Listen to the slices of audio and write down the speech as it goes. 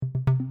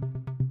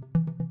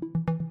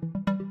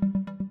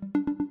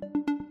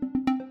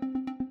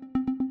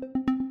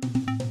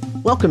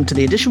Welcome to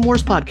the Edition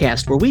Wars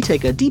podcast, where we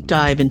take a deep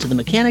dive into the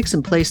mechanics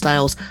and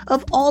playstyles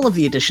of all of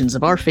the editions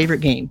of our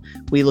favorite game.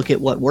 We look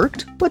at what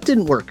worked, what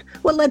didn't work,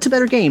 what led to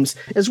better games,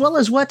 as well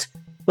as what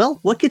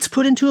gets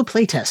put into a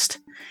playtest.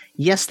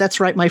 Yes,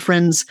 that's right, my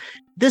friends.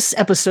 This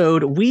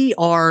episode, we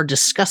are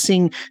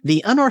discussing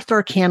the Unearthed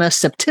Arcana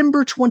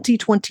September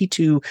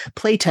 2022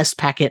 playtest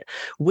packet,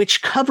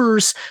 which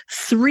covers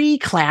 3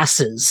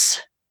 classes.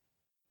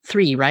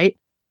 3, right?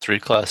 3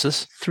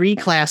 classes. 3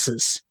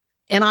 classes.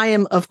 And I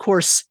am, of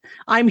course,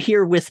 I'm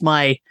here with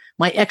my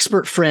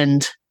expert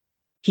friend.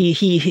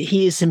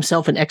 He is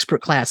himself an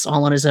expert class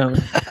all on his own.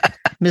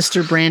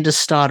 Mr. Brandis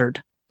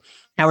Stoddard.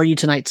 How are you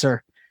tonight,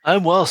 sir?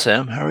 I'm well,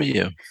 Sam. How are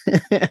you?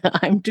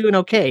 I'm doing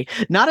okay.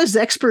 Not as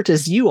expert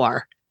as you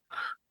are.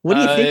 What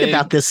do you think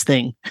about this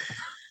thing?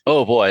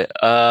 Oh boy.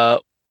 I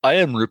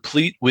am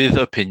replete with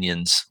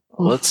opinions.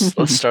 Let's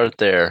start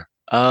there.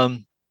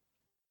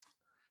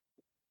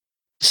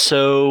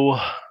 So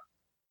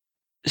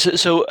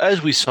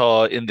as we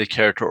saw in the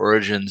character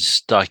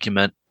origins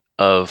document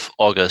of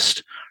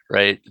August,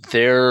 right?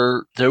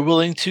 They're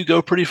willing to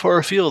go pretty far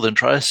afield and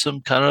try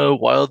some kind of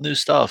wild new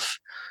stuff.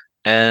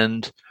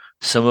 And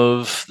some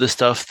of the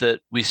stuff that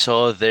we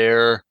saw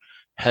there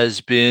has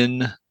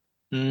been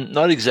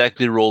not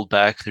exactly rolled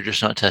back. They're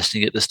just not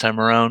testing it this time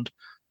around.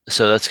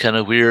 So that's kind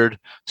of weird.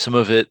 Some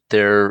of it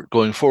they're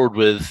going forward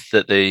with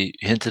that they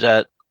hinted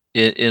at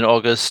in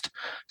August.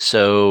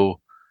 So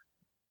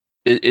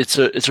it's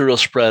a real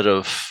spread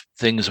of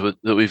things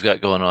that we've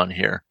got going on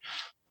here.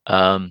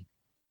 And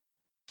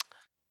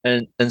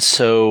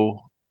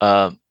so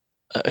I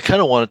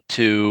kind of want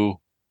to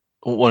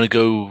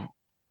go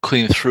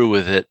clean through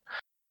with it.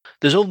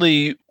 There's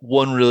only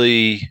one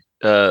really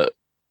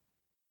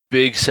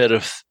big set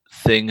of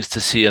things to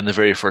see on the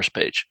very first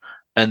page,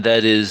 and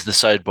that is the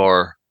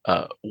sidebar,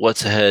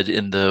 what's ahead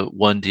in the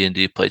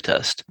 1D&D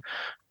playtest.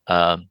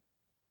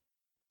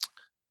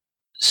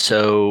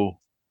 So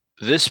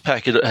this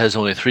packet has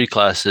only 3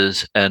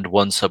 classes and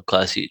 1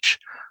 subclass each.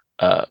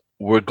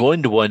 We're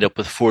going to wind up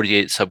with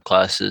 48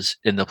 subclasses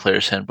in the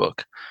player's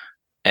handbook,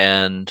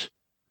 and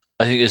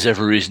I think there's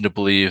every reason to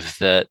believe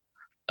that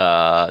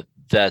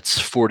that's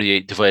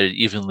 48 divided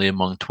evenly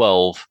among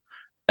 12,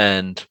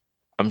 and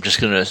I'm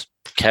just going to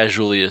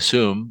casually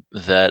assume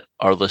that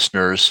our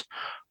listeners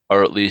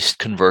are at least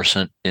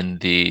conversant in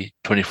the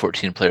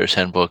 2014 Player's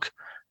Handbook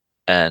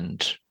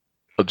and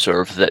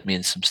observe that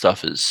means some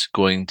stuff is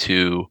going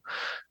to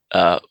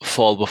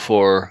fall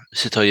before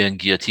Citoyen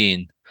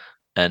Guillotine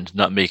and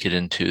not make it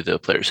into the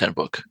Player's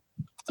Handbook,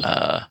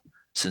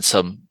 since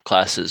some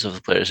classes of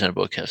the Player's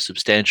Handbook have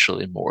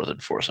substantially more than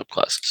 4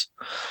 subclasses,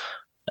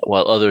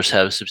 while others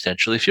have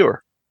substantially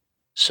fewer.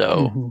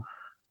 So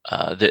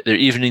they're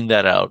evening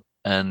that out,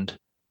 and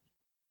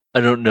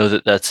I don't know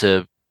that that's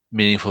a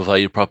meaningful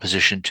value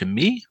proposition to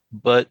me,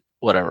 but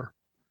whatever.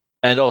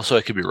 And also,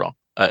 I could be wrong.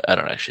 I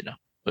don't actually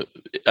know.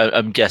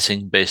 I'm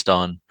guessing based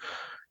on,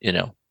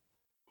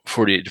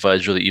 48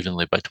 divides really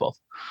evenly by 12.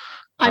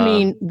 I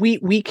mean,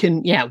 we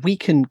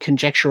can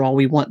conjecture all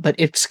we want, but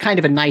it's kind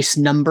of a nice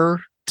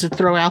number to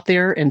throw out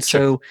there, and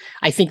so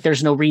I think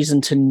there's no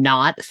reason to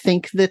not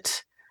think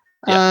that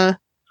that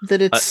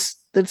it's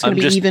going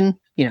to be even.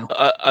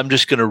 I'm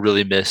just going to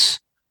really miss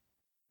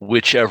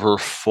whichever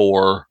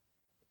 4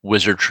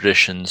 wizard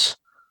traditions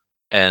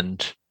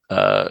and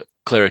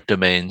cleric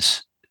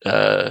domains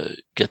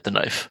get the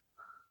knife.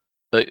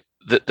 Like,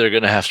 they're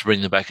going to have to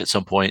bring them back at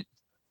some point.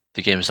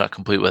 The game is not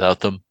complete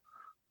without them,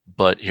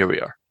 but here we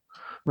are.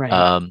 Right.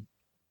 I'm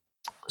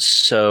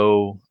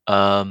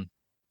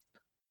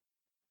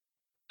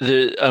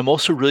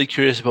also really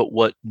curious about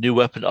what new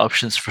weapon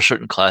options for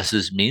certain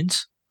classes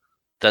means.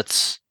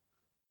 That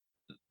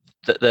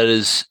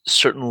is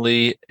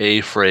certainly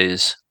a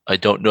phrase. I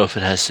don't know if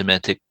it has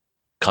semantic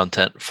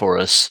content for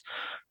us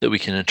that we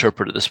can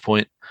interpret at this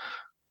point.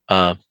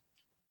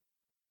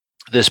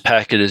 This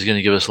packet is going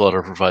to give us a lot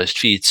of revised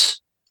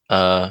feats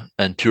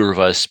and 2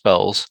 revised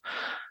spells.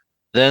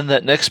 Then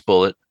that next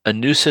bullet, a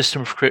new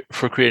system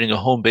for creating a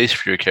home base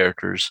for your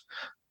characters.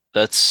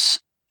 That's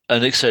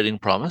an exciting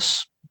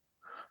promise.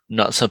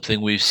 Not something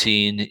we've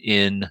seen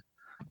in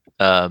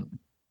a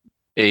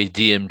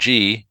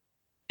DMG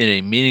in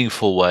a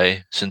meaningful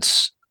way,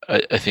 since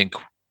I think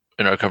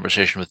in our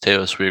conversation with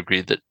Teos, we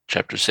agreed that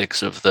Chapter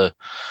 6 of the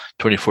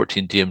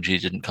 2014 DMG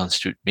didn't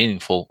constitute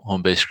meaningful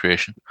home base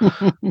creation.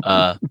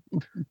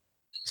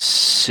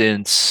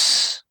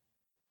 Since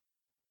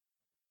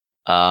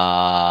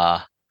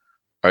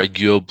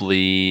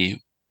arguably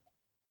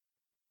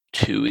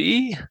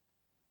 2E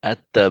at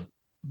the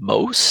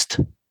most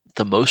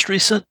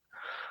recent.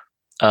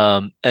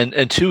 And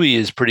 2E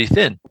is pretty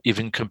thin,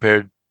 even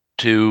compared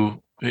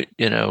to,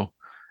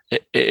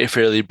 a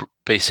fairly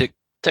basic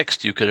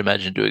text you could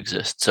imagine to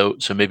exist. So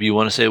maybe you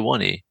want to say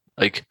 1E,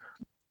 like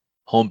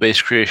home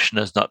base creation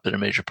has not been a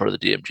major part of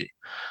the DMG.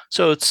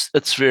 So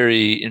it's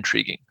very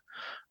intriguing.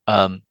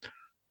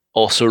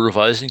 Also,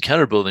 revising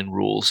counter building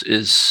rules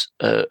is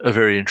a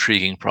very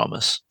intriguing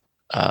promise.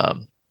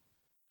 And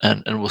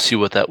we'll see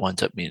what that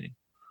winds up meaning.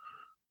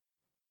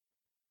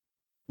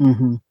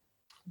 Mm-hmm.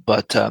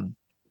 But I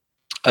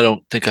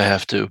don't think I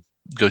have to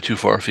go too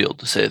far afield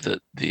to say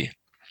that the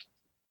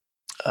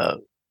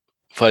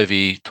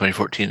 5e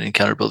 2014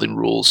 encounter building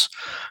rules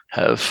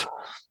have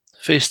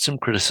faced some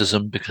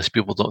criticism because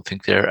people don't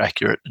think they're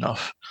accurate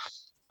enough.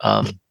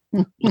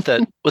 What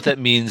that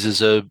means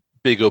is a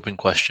big open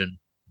question,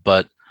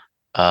 but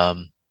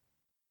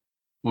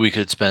we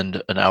could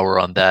spend an hour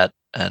on that,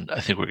 and I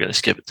think we're going to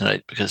skip it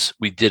tonight because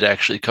we did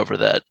actually cover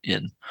that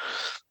in,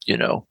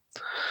 the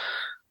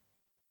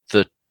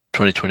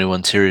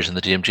 2021 series in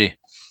the DMG.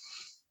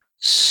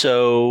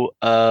 So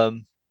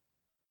I'm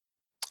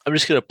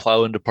just going to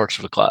plow into parts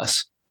of the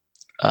class.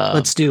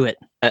 Let's do it.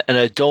 And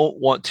I don't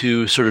want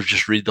to sort of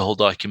just read the whole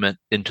document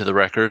into the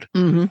record.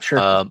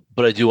 Sure.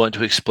 But I do want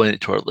to explain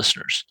it to our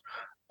listeners.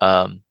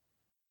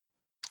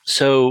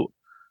 So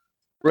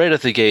right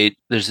at the gate,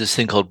 there's this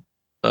thing called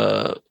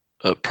a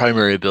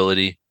primary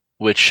ability,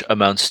 which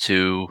amounts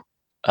to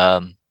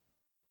a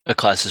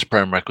class's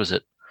prime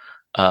requisite.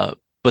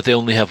 But they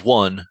only have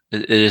one.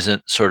 It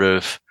isn't sort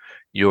of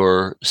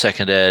your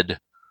second ed.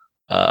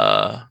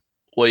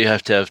 Well, you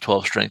have to have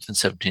 12 strength and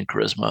 17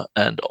 charisma,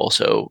 and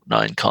also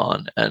 9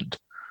 con. And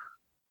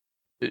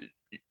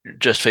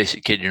just face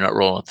it, kid, you're not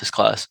rolling up this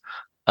class.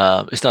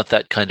 It's not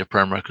that kind of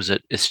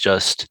prerequisite. It's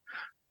just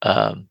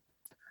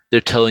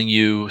they're telling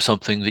you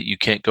something that you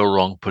can't go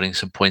wrong putting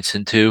some points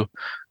into,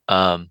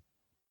 and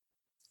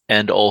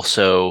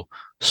also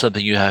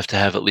something you have to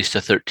have at least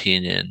a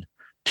 13 in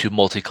to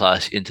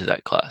multi-class into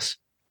that class.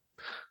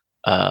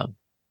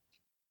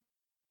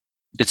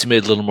 It's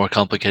made a little more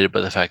complicated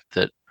by the fact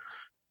that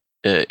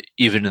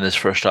even in this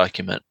first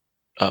document,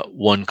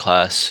 one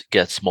class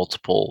gets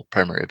multiple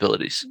primary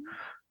abilities.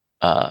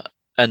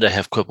 And I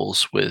have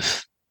quibbles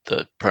with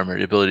the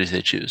primary abilities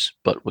they choose,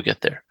 but we'll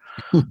get there.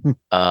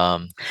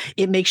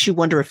 It makes you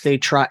wonder if they're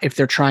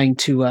trying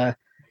to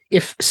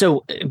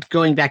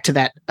going back to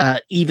that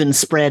even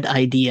spread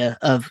idea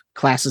of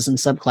classes and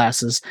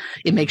subclasses,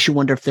 it makes you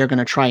wonder if they're going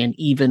to try an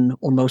even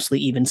or mostly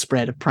even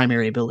spread of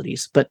primary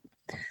abilities. But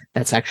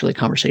that's actually a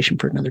conversation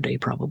for another day,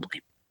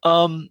 probably.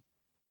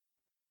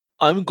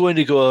 I'm going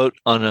to go out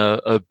on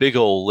a big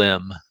old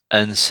limb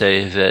and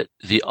say that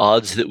the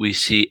odds that we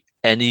see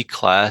any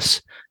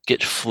class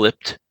get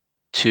flipped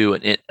to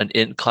an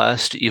int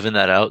class to even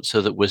that out,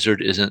 so that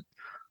Wizard isn't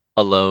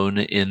alone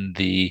in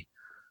the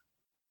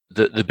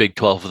Big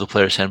 12 of the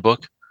Player's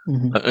Handbook.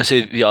 I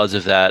say the odds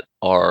of that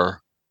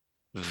are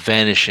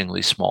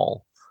vanishingly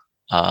small.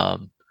 I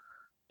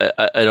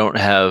don't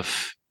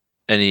have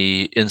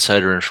any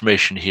insider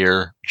information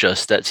here.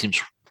 Just that seems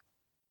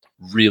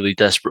really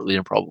desperately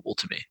improbable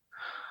to me.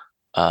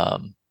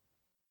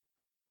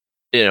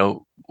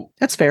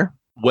 That's fair.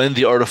 When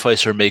the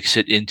Artificer makes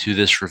it into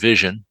this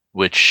revision,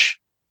 which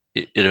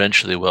it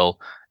eventually will,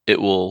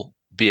 it will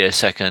be a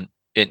second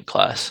int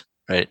class,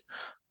 right?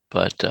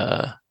 But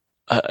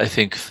I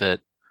think that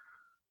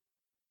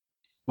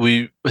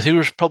we're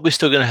probably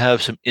still going to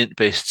have some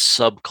int-based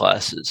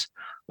subclasses.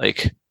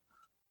 Like,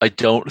 I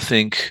don't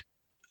think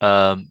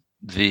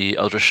the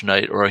Eldritch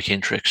Knight or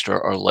Arcane Trickster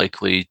are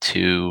likely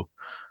to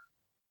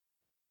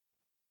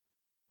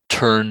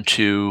turn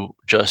to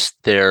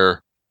just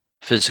their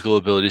physical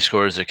ability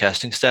score as their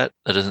casting stat.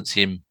 That doesn't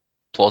seem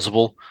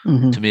plausible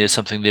to me as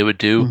something they would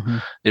do.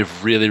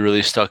 They've really,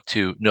 really stuck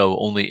to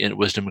only int,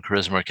 wisdom, and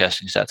charisma are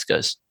casting stats,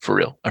 guys. For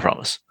real, I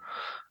promise.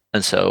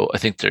 And so I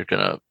think they're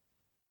gonna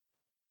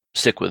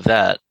stick with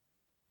that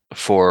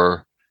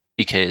for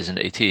EKs and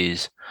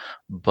ATs,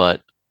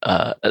 but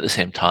at the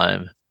same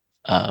time,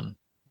 I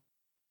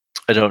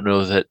don't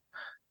know that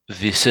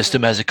the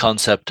system has a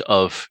concept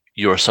of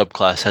your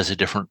subclass has a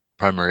different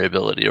primary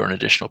ability or an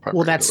additional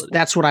primary ability.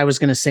 That's what I was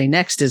going to say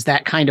next, is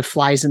that kind of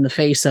flies in the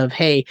face of,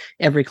 hey,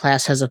 every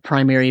class has a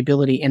primary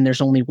ability and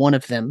there's only one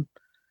of them.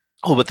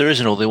 Oh, but there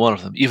isn't only one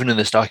of them. Even in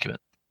this document,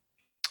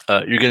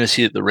 you're going to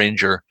see that the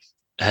Ranger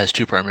has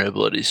 2 primary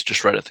abilities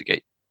just right at the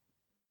gate.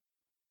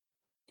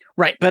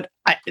 Right, but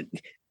I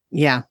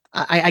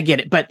get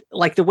it. But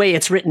like the way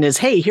it's written is,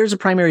 hey, here's a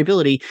primary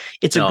ability.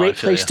 It's a great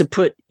place to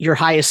put your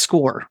highest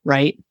score,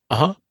 right?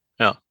 Yeah.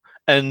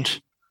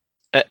 And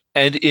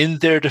in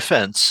their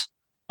defense,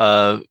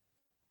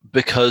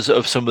 because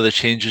of some of the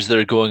changes that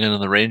are going on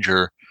in the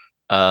Ranger,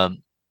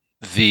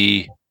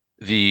 the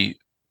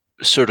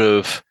sort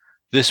of,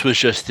 this was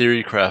just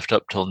theorycraft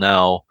up till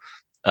now,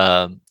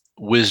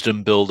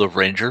 wisdom build of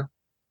Ranger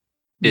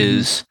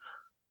is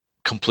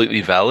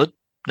completely valid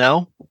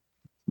now.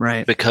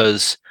 Right.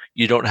 Because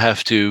you don't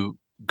have to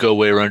go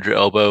way around your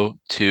elbow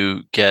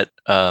to get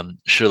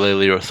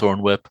Shillelagh or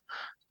Thorn Whip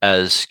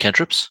as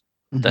cantrips.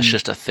 That's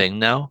just a thing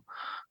now.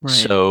 Right.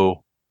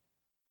 So,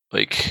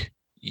 like,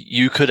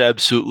 you could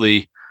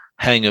absolutely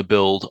hang a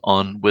build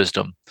on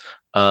wisdom.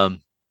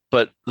 But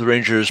the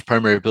Ranger's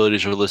primary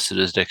abilities are listed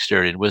as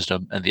dexterity and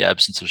wisdom, and the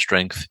absence of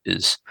strength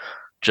is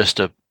just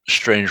a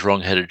strange,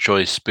 wrong-headed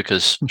choice,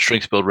 because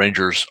strength build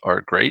Rangers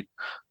are great.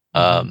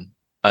 I'm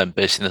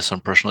basing this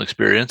on personal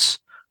experience,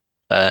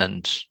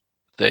 and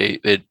they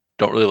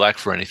don't really lack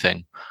for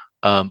anything.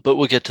 But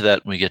we'll get to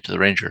that when we get to the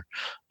Ranger.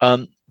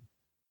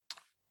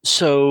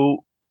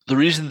 So the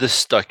reason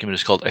this document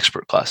is called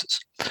expert classes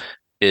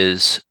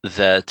is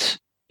that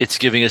it's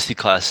giving us the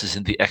classes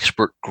in the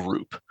expert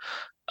group.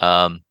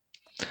 The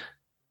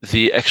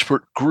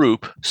expert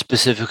group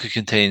specifically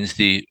contains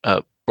the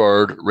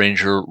Bard,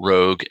 Ranger,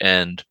 Rogue,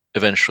 and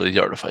eventually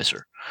the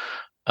Artificer.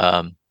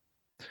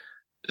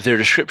 Their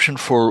description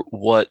for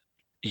what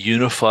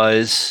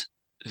unifies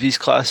these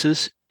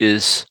classes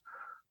is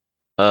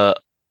a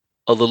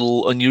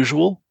little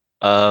unusual.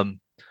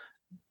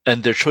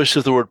 And their choice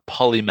of the word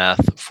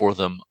polymath for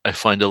them, I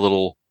find a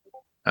little,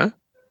 huh?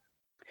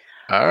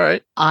 All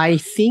right. I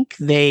think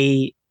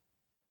they.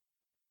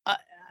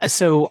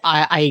 So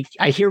I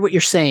hear what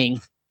you're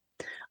saying,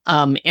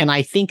 and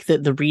I think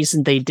that the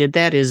reason they did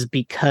that is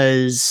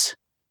because,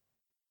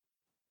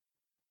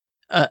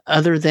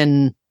 other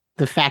than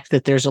the fact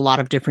that there's a lot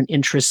of different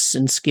interests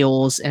and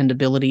skills and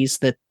abilities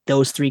that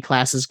those three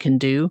classes can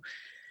do,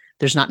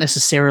 there's not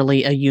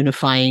necessarily a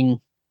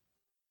unifying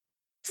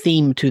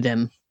theme to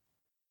them.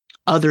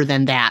 Other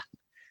than that.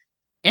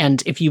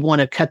 And if you want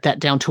to cut that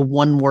down to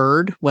one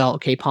word, well,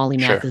 okay,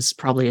 polymath is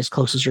probably as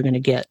close as you're going to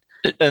get.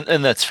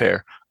 And that's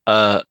fair.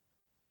 I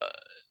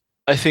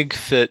think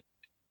that,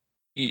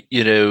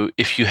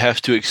 if you have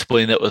to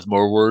explain that with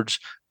more words,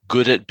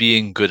 good at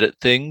being good at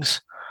things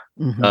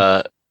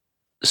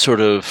sort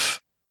of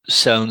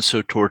sounds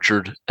so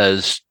tortured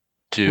as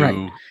to...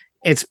 Right.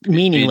 It's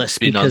meaningless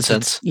be because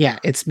nonsense.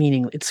 It's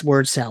meaningless. It's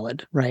word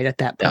salad, right, at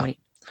that point.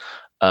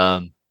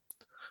 Yeah.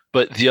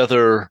 But the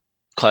other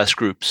class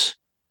groups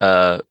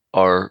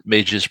are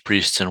mages,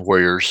 priests, and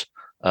warriors.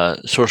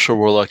 Sorcerer,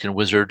 warlock, and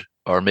wizard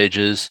are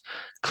mages.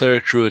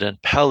 Cleric, druid, and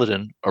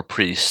paladin are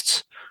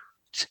priests.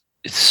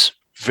 It's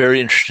very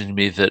interesting to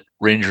me that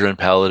ranger and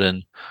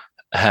paladin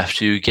have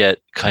to get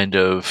kind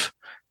of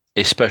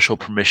a special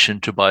permission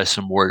to buy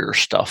some warrior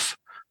stuff,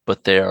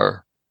 but they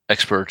are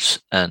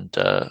experts and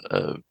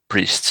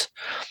priests.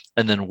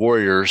 And then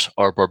warriors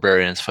are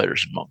barbarians,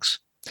 fighters, and monks.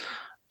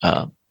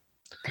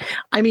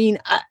 I mean,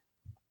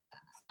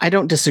 I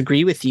don't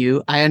disagree with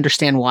you. I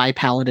understand why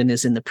paladin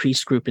is in the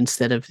priest group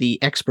instead of the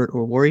expert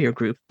or warrior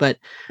group, but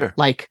Sure.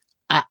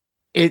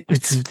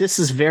 This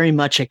is very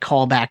much a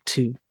callback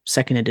to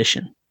second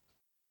edition.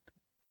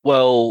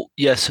 Well,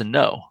 yes and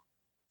no,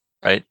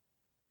 right?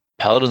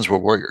 Paladins were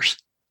warriors.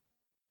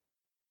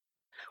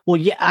 Well,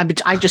 yeah,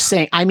 I'm just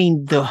saying. I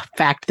mean, the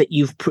fact that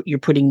you're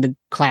putting the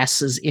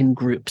classes in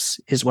groups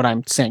is what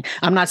I'm saying.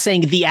 I'm not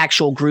saying the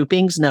actual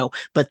groupings, no,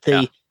 but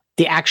the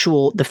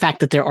fact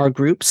that there are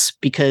groups,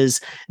 because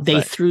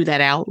they threw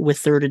that out with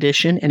third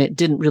edition and it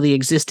didn't really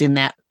exist in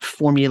that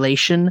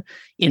formulation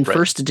in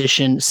first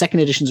edition.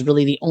 Second edition is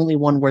really the only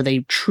one where they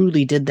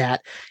truly did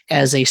that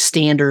as a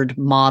standard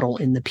model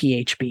in the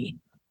PHB.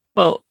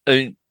 Well, I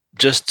mean,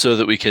 just so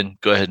that we can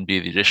go ahead and be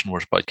the Edition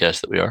Wars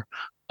podcast that we are,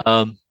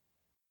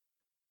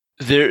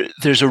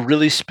 there's a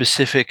really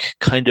specific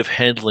kind of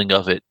handling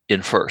of it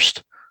in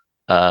first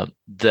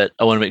that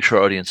I want to make sure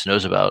our audience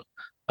knows about.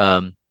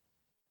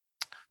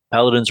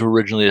 Paladins were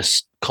originally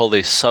called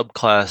a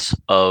subclass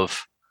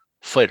of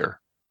fighter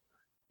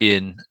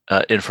in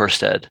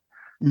first ed,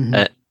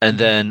 and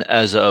then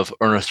as of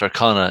Earnest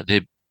Arcana,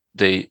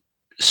 they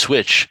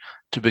switch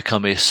to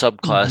become a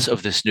subclass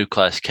of this new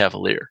class,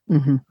 Cavalier.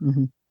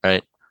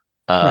 Right?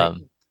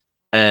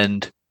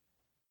 And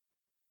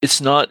it's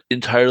not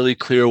entirely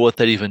clear what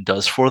that even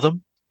does for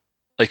them.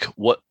 Like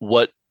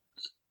what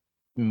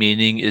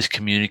meaning is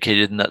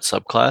communicated in that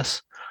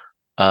subclass.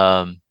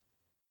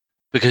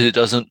 Because it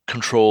doesn't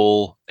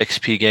control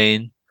XP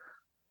gain.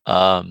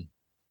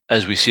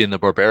 As we see in the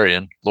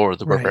Barbarian lore,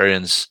 the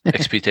Barbarian's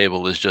XP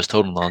table is just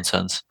total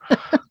nonsense.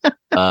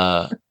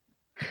 I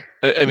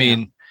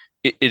mean,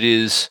 it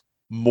is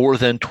more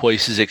than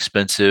twice as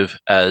expensive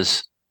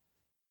as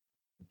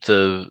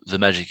the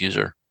magic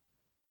user.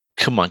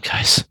 Come on,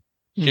 guys.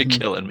 You're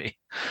killing me.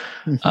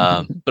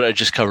 But I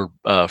just covered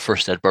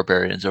first ed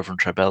Barbarians over in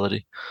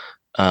Tribality.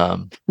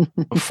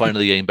 We're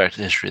finally getting back to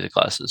the history of the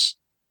classes.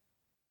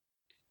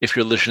 If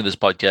you're listening to this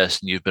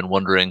podcast and you've been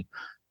wondering,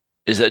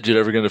 is that dude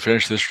ever going to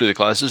finish the history of the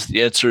classes?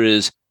 The answer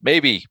is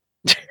maybe.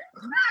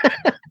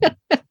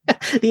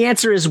 The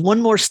answer is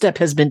one more step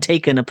has been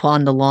taken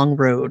upon the long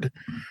road.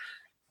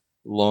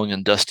 Long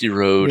and dusty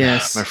road,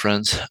 yes, my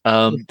friends.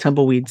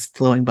 Tumbleweeds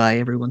flowing by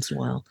every once in a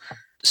while.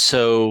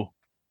 So,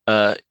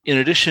 in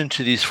addition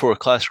to these four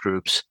class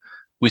groups,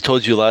 we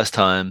told you last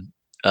time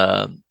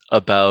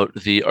about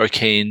the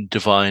arcane,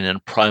 divine,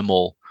 and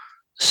primal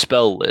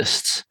spell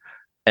lists,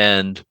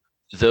 and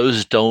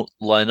those don't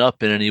line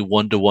up in any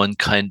one-to-one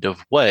kind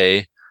of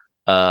way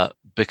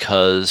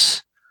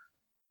because,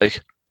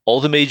 like, all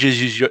the mages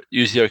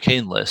use the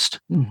arcane list,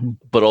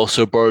 but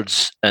also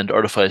bards and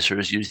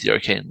artificers use the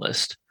arcane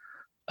list.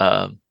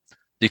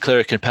 The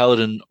cleric and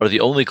paladin are the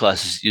only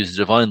classes that use the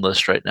divine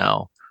list right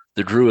now.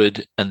 The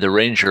druid and the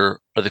ranger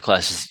are the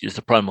classes that use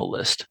the primal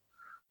list.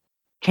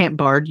 Can't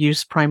bard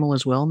use primal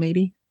as well,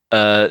 maybe?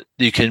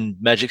 You can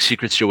magic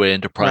secrets your way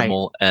into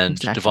primal and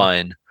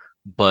divine,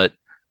 but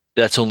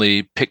that's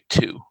only pick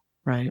two.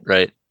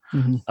 Right.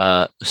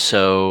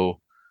 So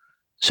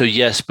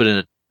yes, but in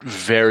a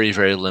very,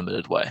 very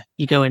limited way.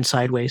 You go in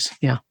sideways.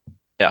 Yeah.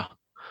 Yeah.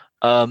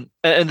 And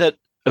that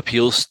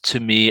appeals to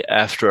me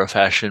after a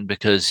fashion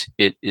because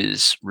it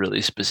is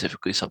really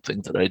specifically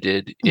something that I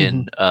did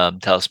in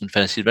Talisman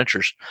Fantasy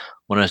Adventures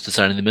when I was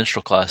designing the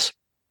minstrel class.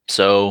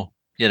 So,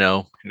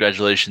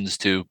 congratulations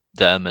to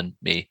them and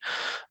me,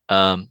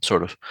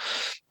 sort of.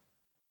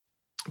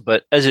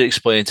 But as it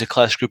explains, a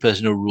class group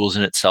has no rules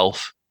in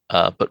itself,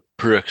 but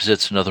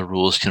prerequisites and other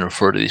rules can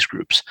refer to these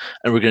groups.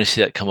 And we're going to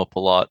see that come up a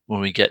lot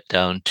when we get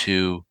down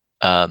to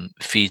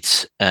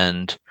feats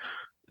and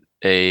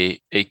a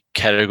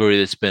category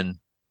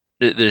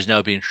that is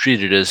now being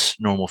treated as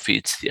normal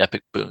feats, the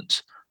epic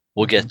boons.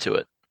 We'll get to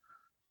it.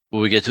 Will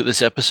we get to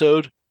this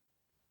episode?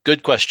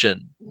 Good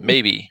question.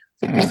 Maybe.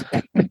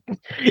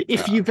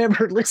 If you've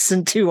ever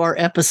listened to our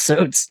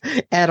episodes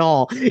at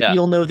all,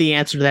 you'll know the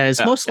answer to that is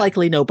most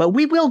likely no, but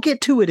we will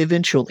get to it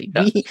eventually.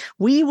 Yeah.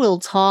 We will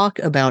talk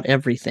about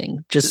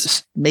everything,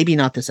 just maybe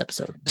not this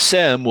episode.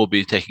 Sam will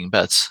be taking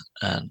bets,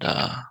 and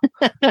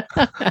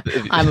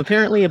I'm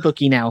apparently a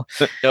bookie now.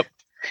 Yep.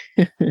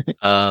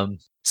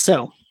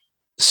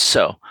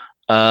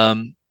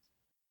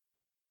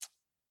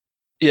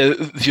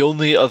 The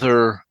only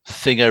other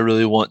thing I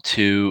really want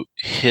to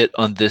hit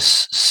on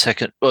this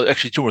second, well,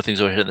 actually two more things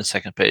I want to hit on the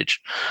second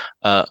page.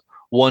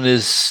 One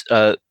is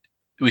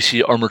we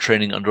see armor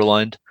training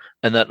underlined,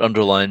 and that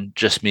underline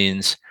just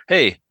means,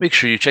 hey, make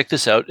sure you check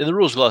this out in the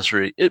rules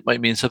glossary. It might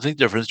mean something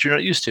different that you're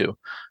not used to.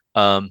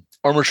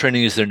 Armor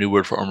training is their new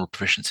word for armor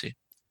proficiency,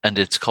 and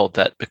it's called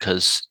that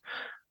because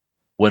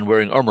when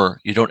wearing armor,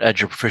 you don't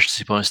add your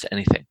proficiency bonus to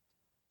anything.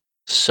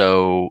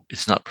 So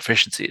it's not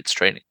proficiency, it's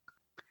training.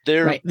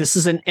 Right. This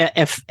is an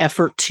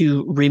effort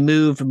to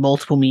remove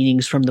multiple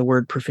meanings from the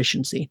word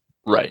proficiency.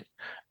 Right.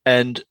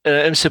 And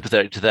I'm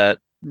sympathetic to that.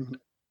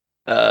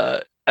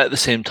 At the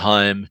same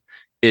time,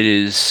 it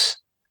is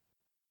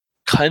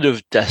kind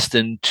of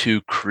destined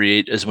to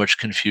create as much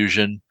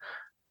confusion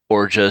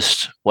or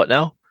just what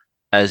now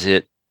as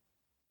it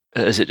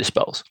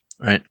dispels.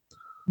 Right.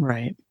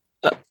 Right.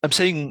 I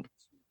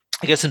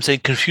guess I'm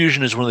saying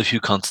confusion is one of the few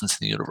constants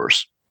in the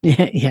universe.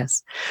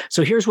 Yes.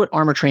 So here's what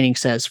armor training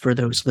says for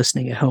those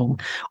listening at home.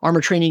 Armor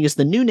training is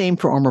the new name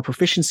for armor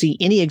proficiency.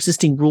 Any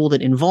existing rule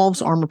that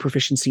involves armor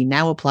proficiency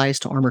now applies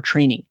to armor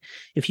training.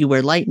 If you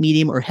wear light,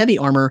 medium, or heavy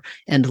armor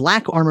and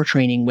lack armor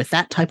training with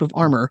that type of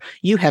armor,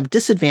 you have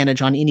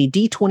disadvantage on any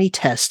D20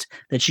 test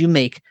that you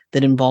make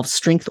that involves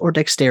strength or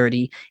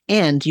dexterity,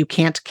 and you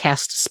can't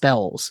cast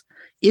spells.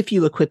 If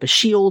you equip a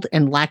shield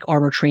and lack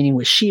armor training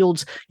with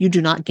shields, you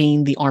do not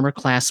gain the armor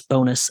class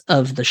bonus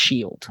of the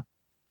shield.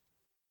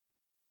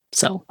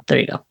 So there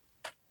you go.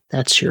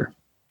 That's your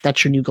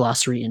new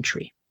glossary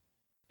entry.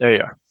 There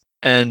you are.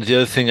 And the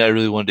other thing I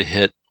really wanted to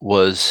hit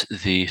was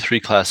the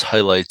 3-class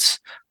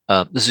highlights.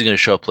 This is going to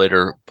show up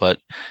later,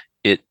 but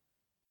it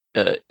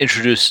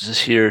introduces us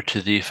here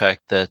to the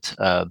fact that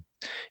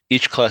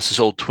each class's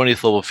old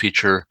 20th level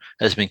feature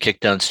has been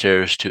kicked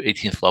downstairs to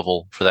 18th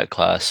level for that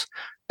class,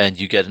 and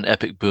you get an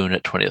epic boon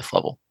at 20th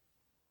level.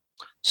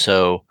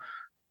 So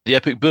the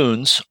epic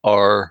boons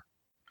are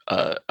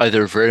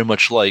either very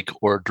much like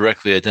or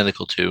directly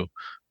identical to,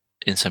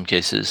 in some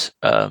cases,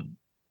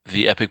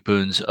 the epic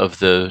boons of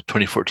the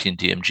 2014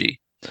 DMG.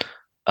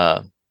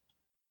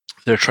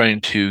 They're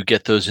trying to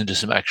get those into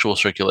some actual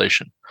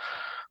circulation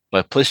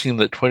by placing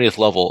them at 20th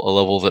level, a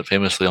level that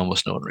famously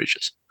almost no one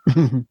reaches.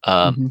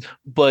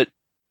 But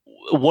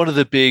one of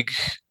the big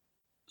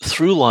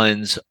through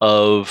lines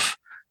of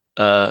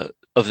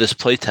this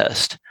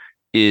playtest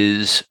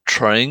is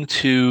trying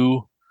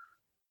to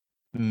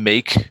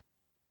make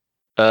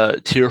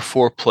tier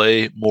 4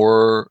 play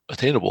more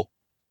attainable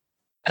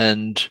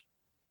and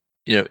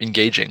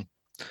engaging.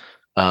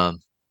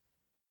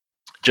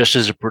 Just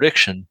as a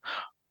prediction,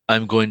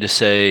 I'm going to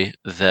say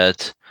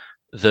that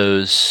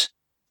those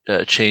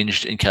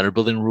changed encounter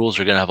building rules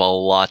are going to have a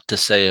lot to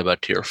say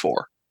about tier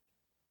 4,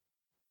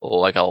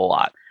 like a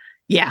lot.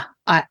 Yeah,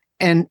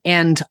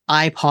 and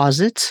I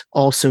posit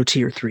also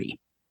tier 3.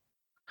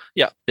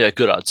 Yeah,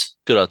 good odds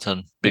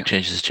on big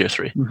changes to tier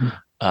 3.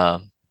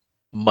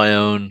 My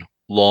own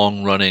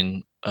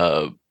long-running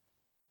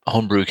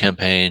homebrew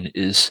campaign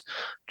is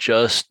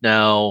just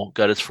now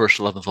got its first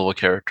 11th level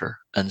character,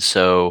 and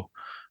so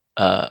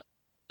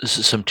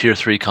some tier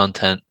 3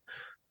 content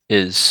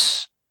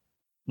is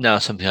now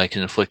something I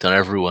can inflict on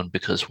everyone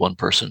because one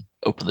person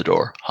opened the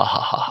door. Ha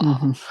ha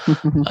ha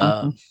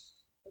ha.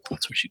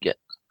 That's what you get.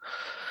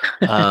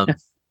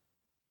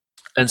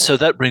 And so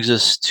that brings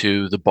us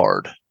to the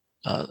Bard.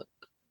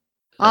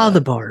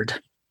 The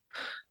Bard.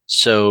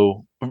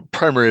 So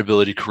primary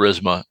ability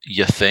charisma,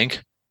 you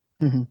think?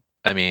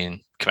 I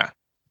mean, come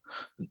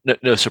on,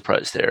 no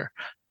surprise there.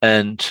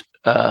 And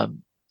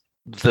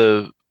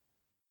the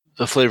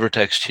flavor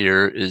text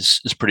here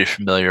is pretty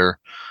familiar,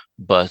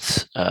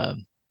 but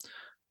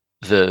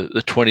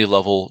the 20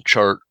 level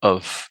chart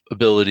of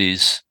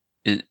abilities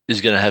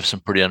is going to have some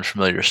pretty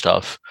unfamiliar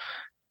stuff,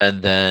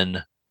 and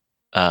then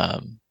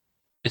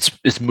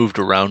it's moved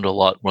around a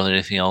lot more than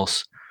anything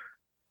else.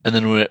 And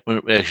then when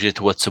we actually get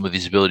to what some of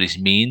these abilities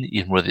mean,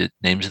 even where the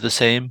names are the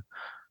same,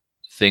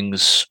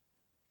 things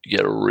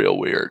get real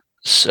weird.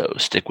 So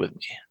stick with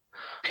me.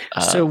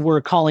 So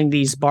we're calling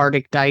these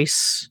bardic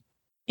dice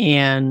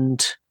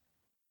and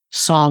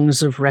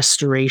songs of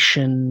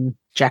restoration,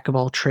 jack of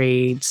all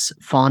trades,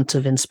 font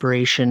of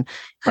inspiration.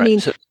 I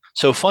mean,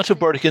 so font of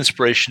bardic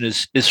inspiration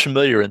is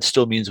familiar and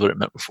still means what it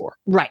meant before.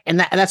 Right, and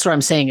that's what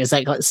I'm saying is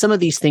like some of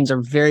these things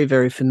are very,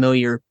 very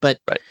familiar, but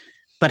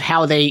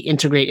how they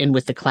integrate in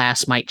with the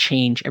class might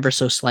change ever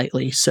so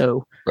slightly.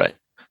 So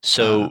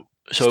So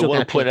I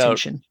want to point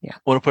out. I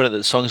want to point out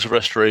that Songs of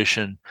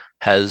Restoration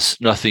has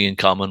nothing in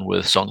common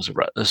with Song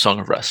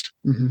of Rest.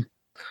 Mm-hmm.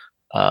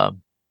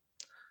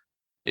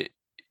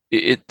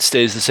 It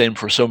stays the same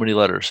for so many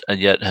letters, and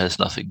yet has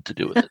nothing to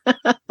do with it.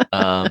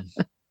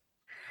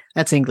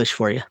 That's English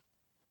for you.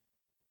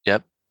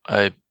 Yep,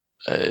 I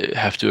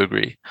have to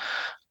agree.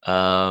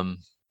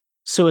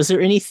 So, is there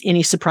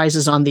any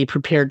surprises on the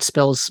prepared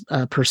spells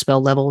per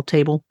spell level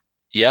table?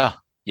 Yeah,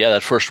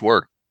 that first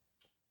word.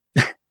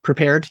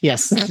 Prepared?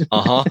 Yes.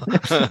 Well,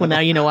 now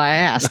you know why I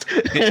asked.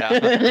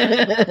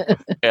 Yeah,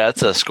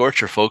 that's a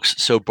scorcher, folks.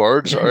 So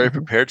bards are a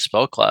prepared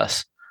spell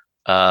class,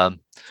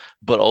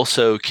 but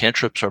also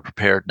cantrips are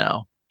prepared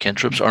now.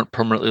 Cantrips aren't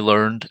permanently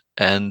learned,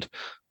 and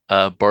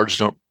bards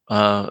don't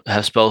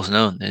have spells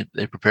known.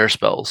 They prepare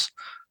spells,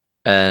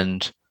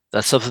 and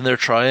that's something they're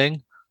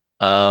trying.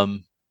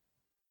 We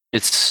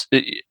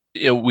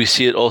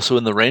see it also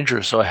in the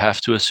Rangers, so I have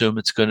to assume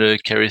it's going to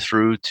carry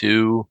through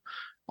to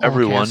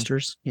everyone.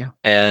 Casters, yeah.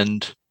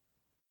 And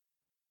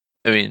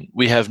I mean,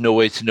 we have no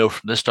way to know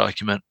from this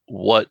document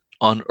what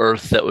on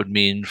earth that would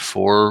mean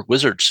for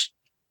wizards,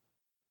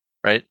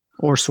 right?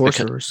 Or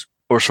sorcerers.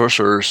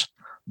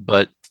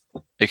 But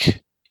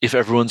if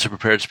everyone's a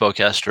prepared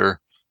spellcaster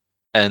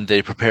and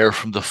they prepare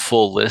from the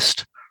full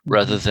list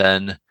rather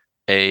than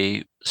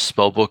a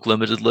spellbook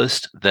limited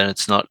list, then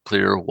it's not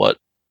clear what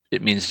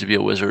it means to be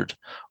a wizard,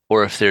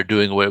 or if they're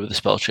doing away with the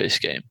spell chase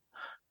game.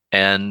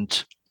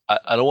 And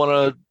I don't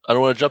want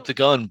to jump the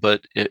gun,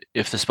 but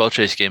if the spell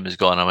chase game is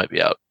gone, I might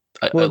be out.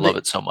 I love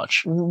it so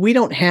much. We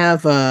don't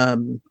have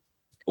any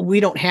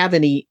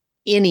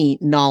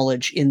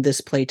knowledge in this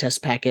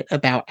playtest packet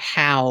about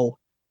how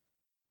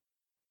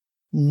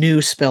new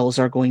spells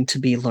are going to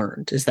be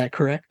learned. Is that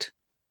correct?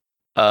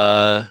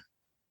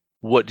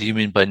 What do you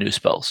mean by new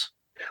spells?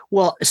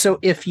 Well, so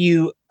if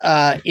you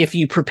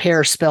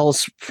prepare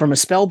spells from a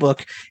spell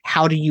book,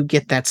 how do you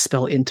get that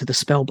spell into the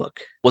spell book?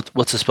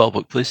 What's a spell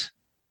book, please?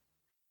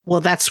 Well,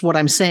 that's what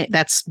I'm saying.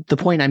 That's the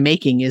point I'm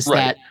making is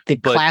that the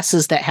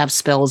classes that have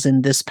spells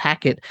in this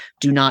packet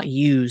do not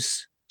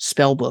use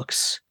spell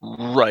books.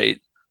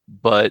 Right.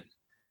 But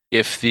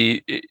if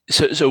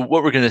so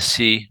what we're going to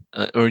see,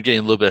 we're getting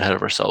a little bit ahead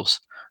of ourselves.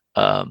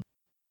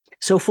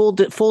 So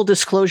full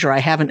disclosure, I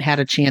haven't had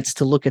a chance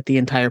to look at the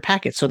entire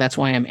packet. So that's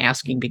why I'm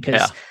asking,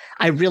 because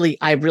I really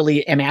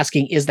am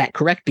asking, is that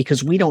correct?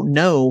 Because we don't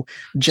know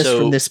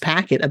from this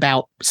packet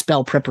about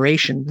spell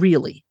preparation,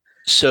 really.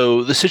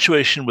 So the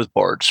situation with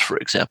bards, for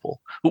example,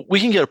 we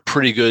can get a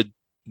pretty good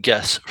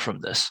guess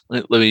from this.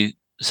 Let me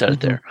set it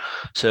there.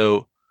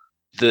 So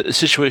the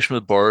situation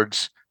with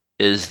bards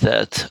is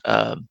that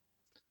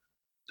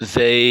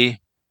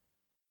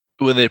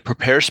when they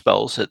prepare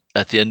spells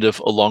at the end of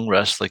a long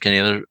rest, like any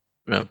other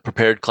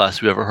prepared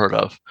class we've ever heard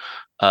of,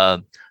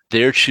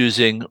 they're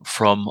choosing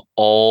from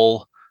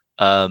all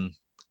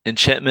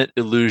enchantment,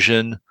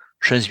 illusion,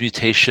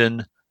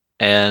 transmutation,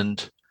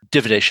 and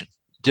divination.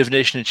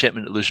 Divination,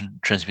 enchantment, illusion,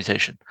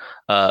 transmutation.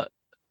 From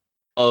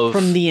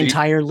the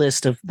entire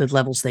list of the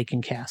levels they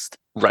can cast.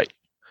 Right.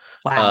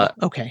 Wow.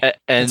 Okay.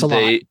 And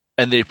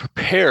they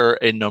prepare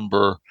a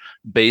number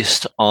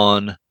based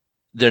on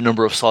their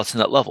number of slots in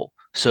that level.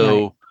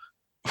 So,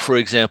 for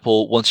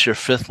example, once you're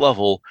 5th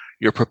level,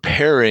 you're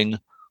preparing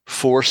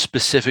 4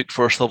 specific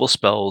 1st level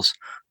spells,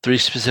 3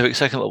 specific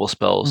 2nd level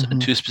spells,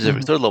 and 2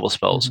 specific 3rd level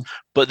spells.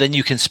 But then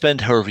you can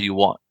spend however you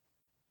want.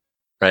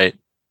 Right.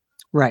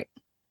 Right.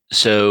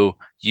 So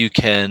you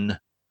can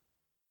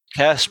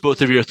cast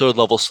both of your 3rd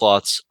level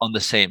slots on the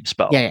same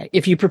spell. Yeah.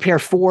 If you prepare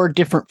 4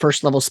 different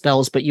 1st level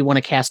spells, but you want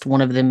to cast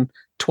one of them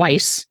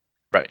twice,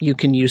 you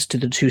can use to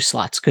the 2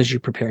 slots because you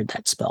prepared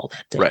that spell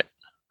that day. Right.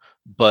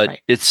 But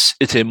it's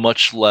a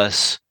much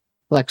less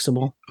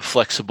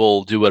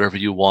flexible, do whatever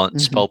you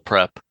want spell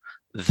prep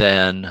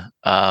than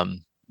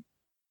the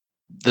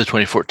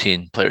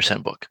 2014 Player's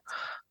Handbook.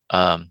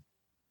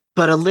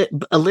 But a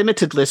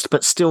limited list,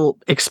 but still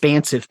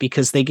expansive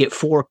because they get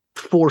four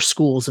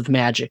schools of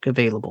magic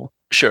available.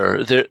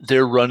 Sure,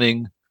 they're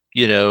running,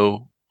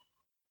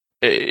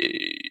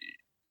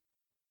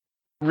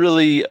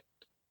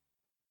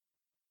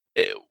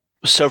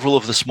 several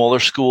of the smaller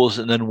schools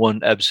and then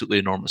one absolutely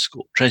enormous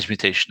school.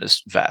 Transmutation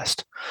is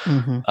vast.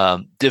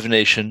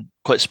 Divination,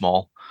 quite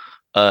small.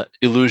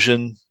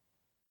 Illusion,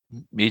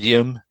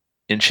 medium.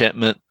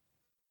 Enchantment,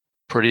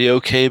 pretty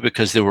okay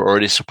because they were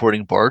already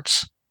supporting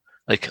bards.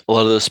 Like a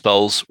lot of those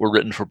spells were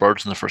written for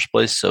bards in the first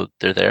place, so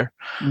they're there.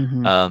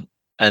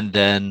 And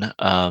then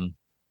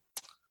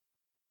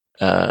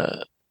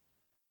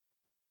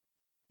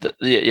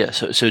Yeah.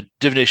 So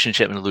divination,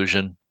 enchantment,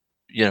 illusion,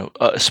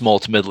 small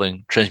to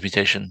middling,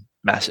 transmutation,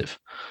 massive.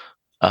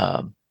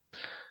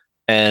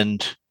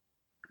 And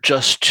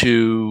just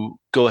to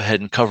go ahead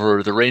and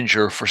cover the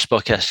ranger for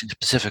spellcasting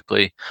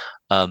specifically,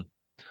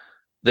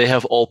 they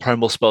have all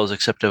primal spells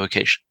except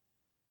evocation.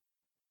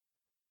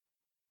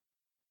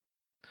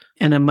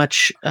 And a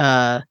much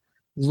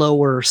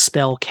lower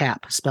spell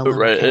cap.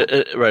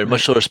 Right.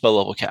 Much lower spell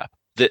level cap.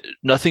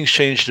 Nothing's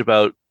changed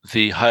about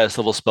the highest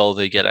level spell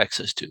they get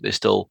access to. They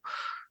still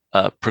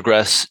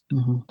progress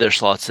their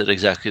slots at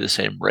exactly the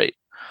same rate.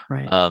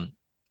 Right.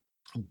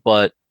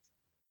 But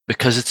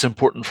because it's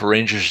important for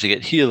rangers to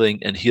get healing,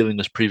 and healing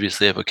was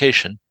previously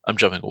evocation, I'm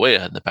jumping way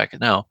ahead in the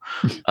packet now.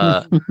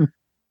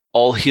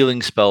 All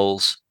healing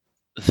spells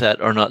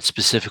that are not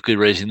specifically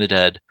raising the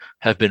dead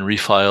have been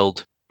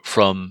refiled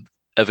from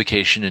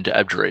evocation into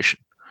abjuration.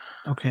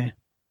 Okay.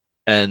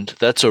 And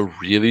that's a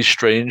really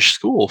strange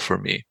school for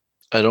me.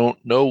 I don't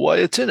know why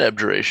it's in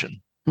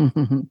abjuration.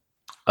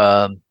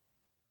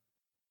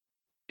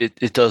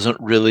 It doesn't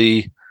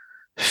really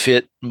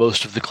fit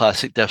most of the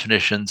classic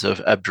definitions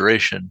of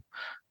abjuration.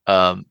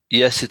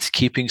 Yes, it's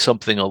keeping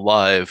something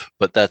alive,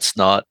 but that's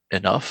not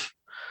enough.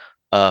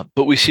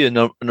 But we see a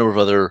number of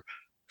other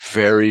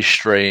very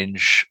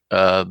strange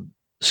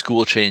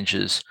school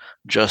changes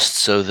just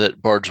so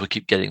that bards will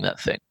keep getting that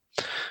thing.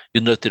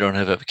 You'll note they don't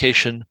have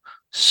evocation,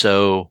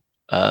 so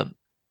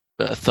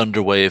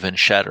Thunderwave and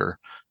Shatter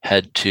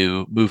had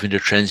to move into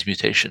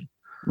transmutation.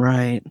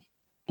 Right.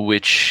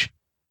 Which,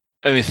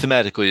 I mean,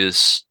 thematically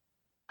is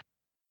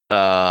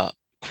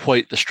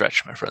quite the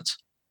stretch, my friends.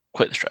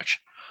 Quite the stretch.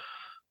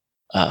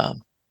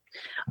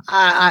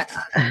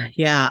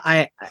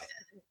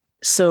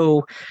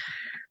 So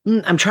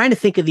I'm trying to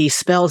think of these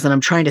spells, and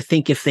I'm trying to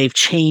think if they've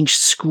changed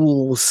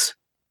schools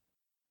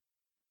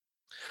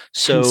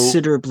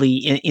considerably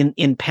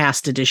in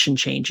past edition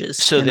changes.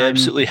 So they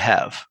absolutely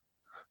have,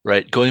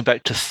 right? Going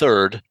back to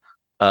third,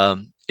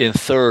 in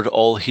third,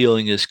 all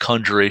healing is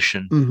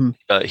conjuration,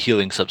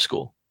 healing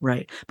subschool.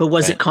 Right. But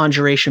was it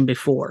conjuration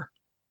before?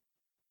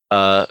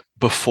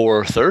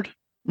 Before third?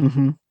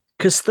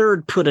 Because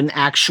third put an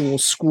actual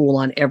school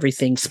on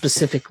everything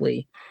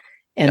specifically.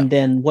 And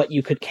then what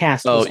you could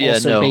cast was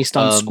also based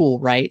on school,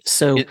 right?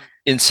 So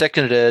in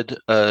second ed,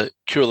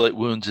 Cure Light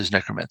Wounds is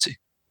necromancy.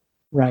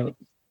 Right.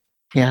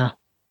 Yeah.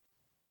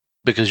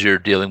 Because you're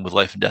dealing with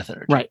life and death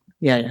energy. Right.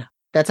 Yeah.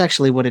 That's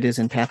actually what it is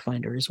in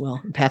Pathfinder as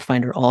well. In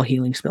Pathfinder, all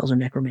healing spells are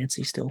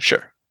necromancy still.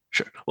 Sure.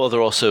 Well,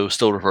 they're also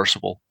still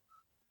reversible.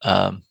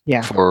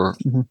 For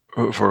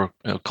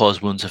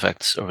cause wounds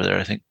effects over there,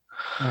 I think.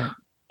 Right.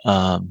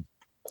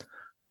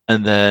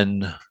 And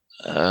then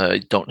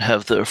I don't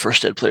have the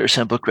first ed player's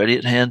handbook ready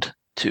at hand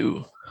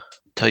to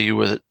tell you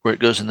where it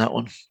goes in that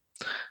one.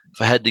 If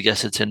I had to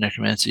guess, it's in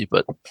necromancy,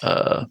 but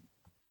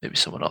maybe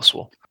someone else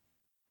will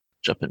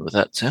jump in with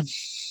that. Sam?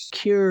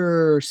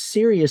 Cure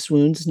serious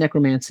wounds,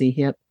 necromancy.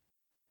 Yep.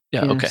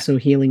 Yeah. Okay. So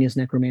healing is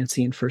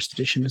necromancy in first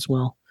edition as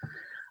well.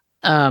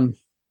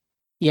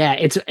 Yeah,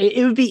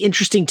 it would be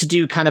interesting to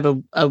do kind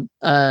of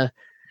a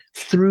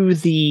through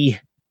the.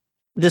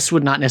 This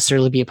would not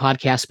necessarily be a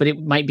podcast, but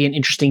it might be an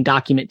interesting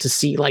document to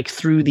see, like,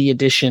 through the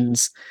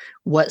editions,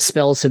 what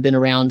spells have been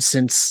around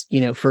since,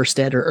 first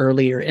ed or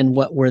earlier, and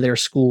what were their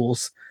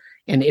schools,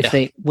 and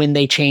when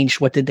they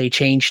changed, what did they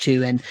change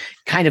to, and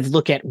kind of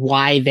look at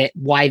why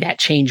that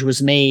change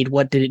was made.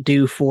 What did it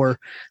do for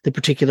the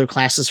particular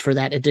classes for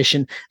that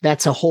edition?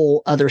 That's a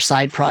whole other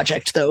side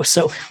project, though.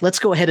 So let's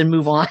go ahead and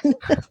move on.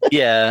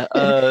 Yeah,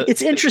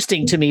 it's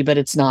interesting to me, but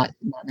it's not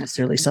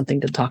necessarily something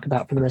to talk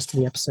about for the rest of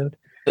the episode.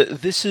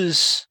 This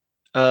is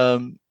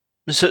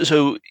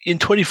so in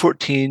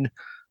 2014,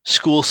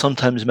 school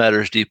sometimes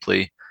matters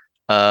deeply.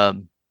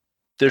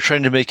 They're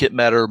trying to make it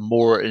matter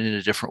more in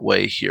a different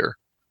way here.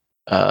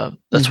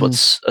 That's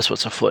what's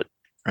afoot,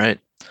 right?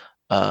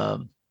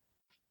 So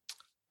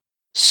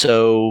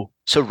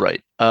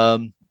right.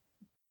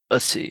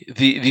 Let's see.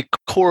 The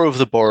core of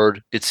the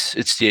bard, it's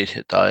the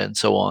 8-hit die and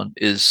so on,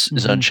 is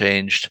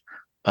unchanged.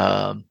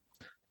 So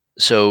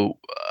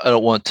I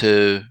don't want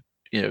to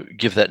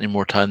give that any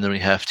more time than we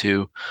have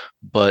to,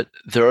 but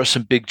there are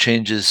some big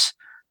changes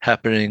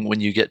happening when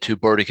you get to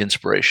bardic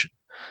inspiration.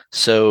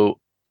 So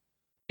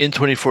in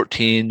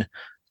 2014,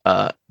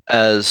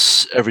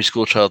 as every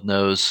school child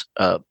knows,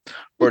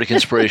 bardic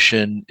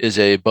inspiration is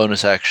a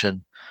bonus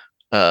action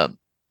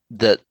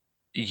that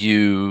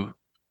you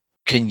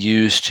can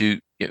use to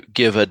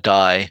give a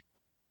die.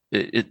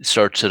 It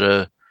starts at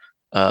a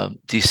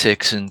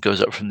D6 and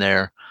goes up from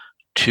there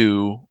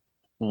to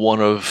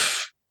one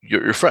of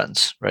your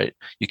friends, right?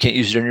 You can't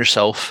use it on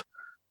yourself,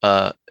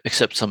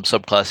 except some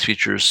subclass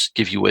features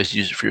give you ways to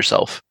use it for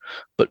yourself.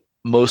 But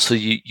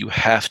mostly you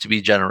have to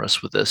be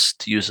generous with this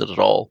to use it at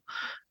all.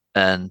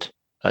 And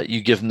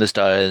you give them this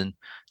die, and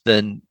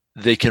then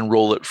they can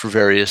roll it for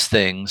various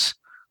things.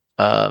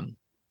 And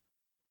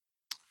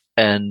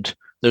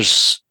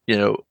there's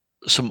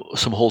some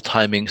whole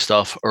timing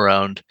stuff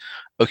around.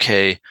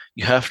 Okay,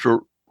 you have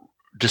to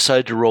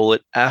decide to roll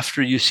it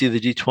after you see the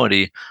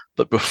D20,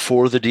 but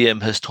before the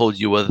DM has told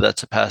you whether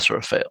that's a pass or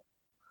a fail,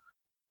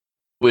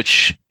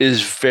 which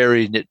is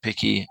very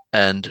nitpicky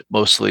and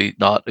mostly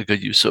not a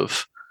good use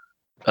of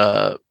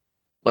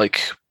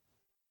like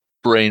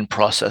brain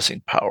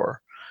processing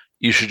power.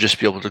 You should just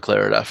be able to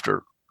declare it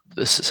after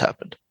this has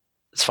happened.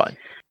 It's fine.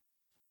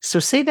 So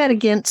say that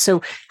again.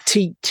 So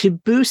to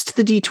boost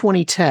the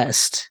D20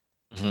 test.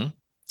 Mm-hmm.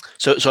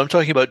 So I'm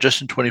talking about just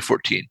in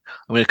 2014.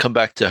 I'm going to come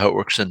back to how it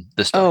works in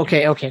this. Oh,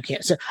 okay.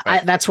 So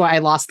right. That's why I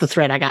lost the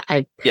thread.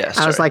 I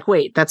was like,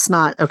 wait, that's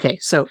not okay.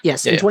 So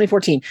yes, in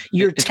 2014,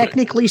 you're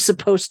technically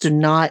supposed to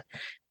not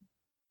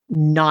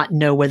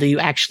know whether you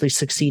actually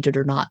succeeded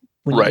or not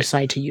when you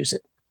decide to use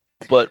it.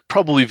 But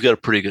probably you've got a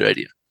pretty good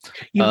idea.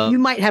 You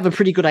might have a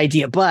pretty good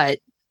idea, but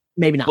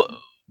maybe not.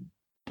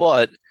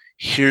 But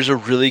here's a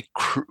really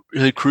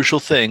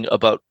crucial thing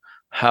about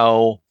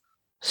how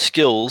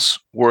skills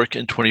work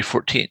in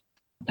 2014.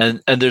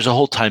 And there's a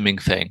whole timing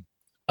thing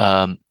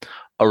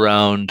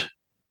around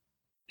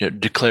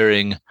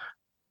declaring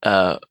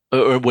or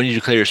when you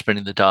declare you're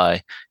spending the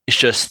die. It's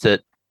just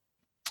that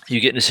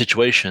you get into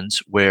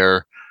situations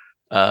where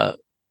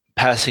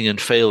passing and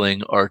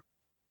failing are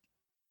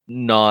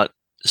not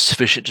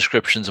sufficient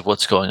descriptions of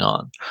what's going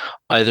on,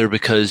 either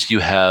because you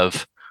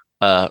have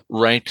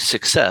ranked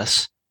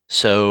success,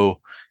 so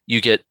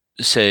you get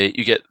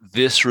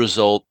this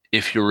result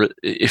if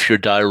your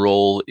die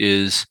roll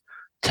is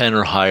 10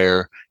 or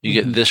higher. You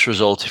get this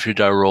result if your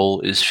die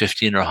roll is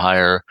 15 or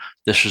higher.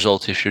 This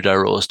result if your die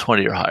roll is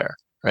 20 or higher.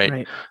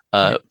 Right.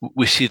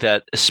 We see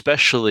that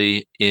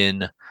especially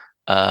in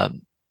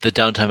the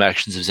downtime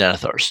actions of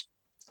Xanathars.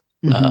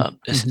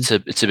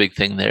 It's a big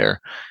thing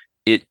there.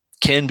 It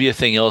can be a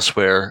thing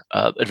elsewhere.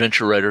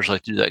 Adventure writers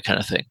like to do that kind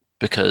of thing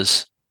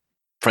because,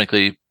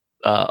 frankly,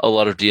 a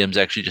lot of DMs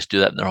actually just do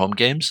that in their home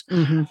games,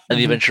 and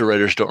the adventure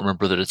writers don't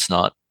remember that it's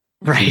not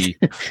the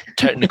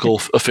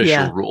technical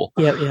official rule.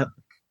 Yeah.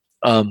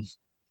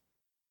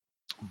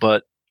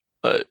 But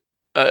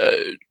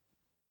I'm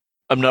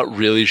not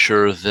really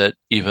sure that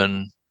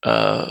even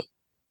the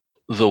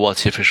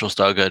WotC official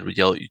style guide would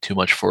yell at you too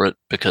much for it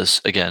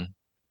because, again,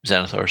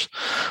 Xanathars.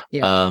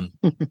 Yeah.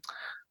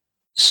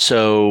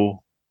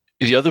 So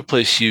the other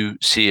place you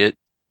see it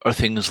are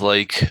things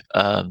like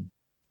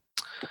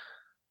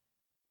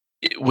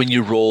when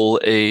you roll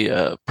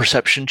a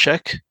perception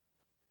check,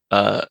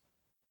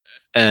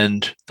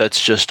 and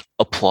that's just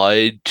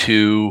applied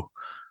to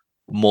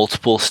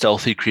multiple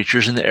stealthy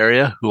creatures in the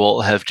area who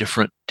all have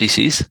different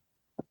DCs.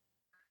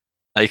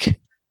 Like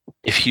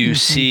if you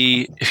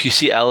see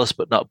Alice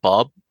but not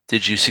Bob,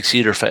 did you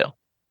succeed or fail?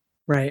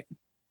 Right.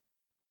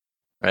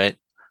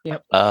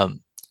 Yep.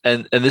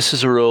 And this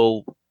is a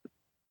real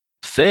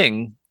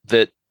thing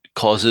that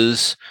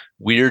causes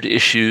weird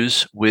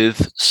issues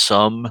with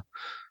some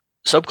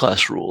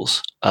subclass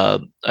rules. I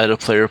had a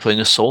player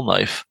playing a Soul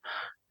Knife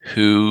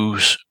who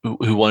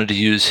wanted to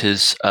use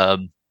his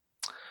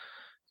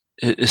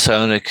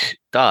psionic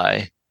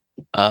die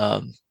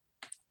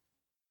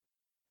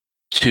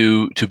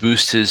to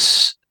boost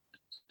his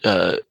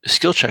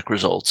skill check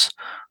results,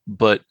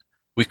 but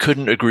we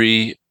couldn't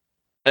agree.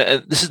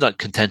 And this is not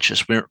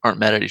contentious. We aren't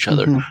mad at each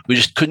other. We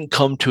just couldn't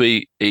come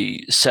to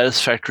a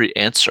satisfactory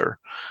answer,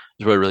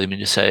 is what I really mean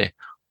to say,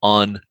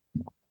 on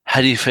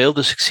had he failed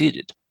or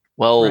succeeded.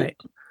 Well,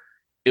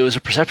 it was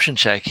a perception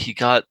check. He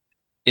got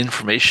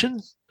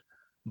information,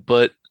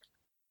 but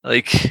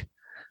like,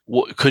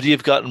 could he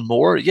have gotten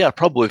more? Yeah,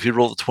 probably. If he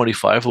rolled a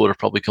 25, it would have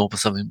probably come up with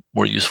something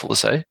more useful to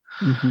say,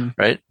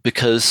 right?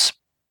 Because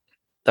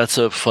that's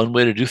a fun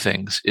way to do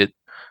things. It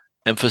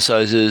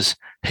emphasizes,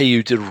 hey,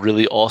 you did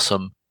really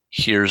awesome.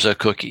 Here's a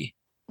cookie.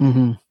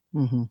 I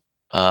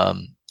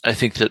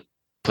think that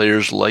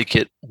players like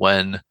it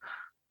when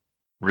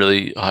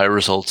really high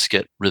results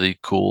get really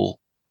cool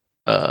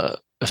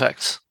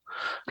effects.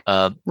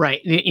 Right.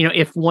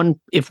 If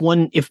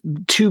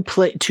two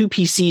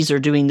PCs are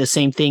doing the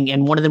same thing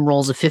and one of them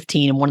rolls a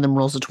 15 and one of them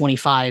rolls a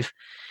 25,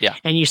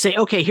 and you say,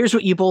 okay, here's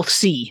what you both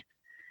see.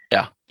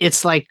 Yeah.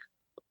 It's like,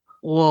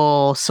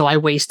 well, so I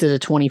wasted a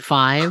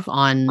 25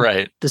 on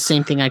the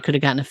same thing I could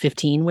have gotten a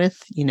 15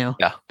 with,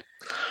 Yeah.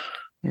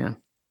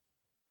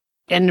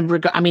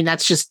 And I mean,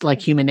 that's just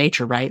like human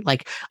nature, right?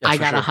 Like I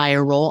got a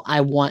higher roll. I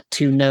want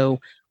to know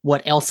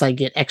what else I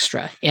get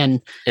extra.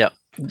 And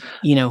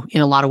in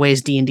a lot of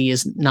ways, D&D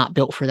is not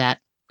built for that.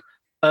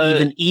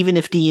 Even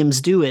if DMs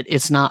do it,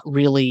 it's not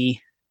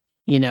really,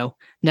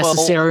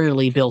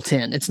 necessarily built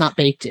in. It's not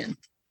baked in.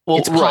 Well,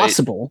 it's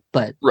possible,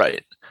 but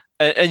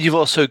and you've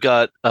also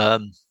got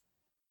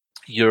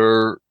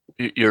your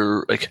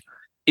like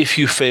if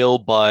you fail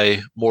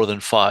by more than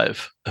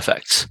 5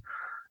 effects.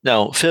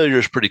 Now, failure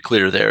is pretty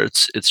clear there.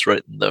 It's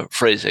right in the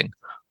phrasing,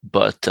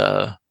 but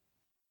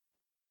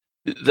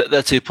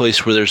that's a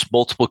place where there's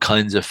multiple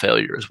kinds of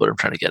failure is what I'm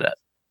trying to get at.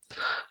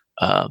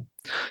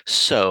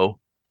 So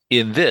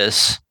in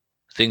this,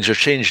 things are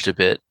changed a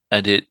bit,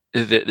 and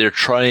they're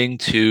trying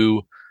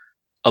to,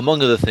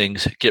 among other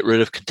things, get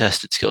rid of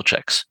contested skill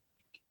checks.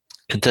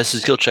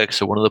 Contested skill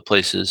checks are one of the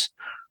places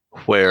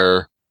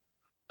where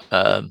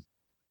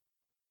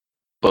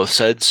both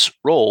sides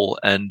roll,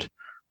 and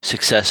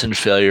success and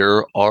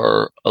failure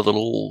are a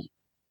little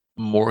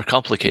more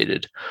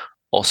complicated.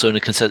 Also, in a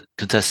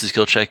contested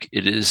skill check,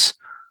 it is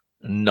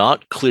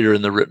not clear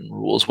in the written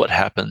rules what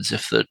happens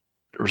if the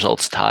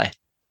results tie.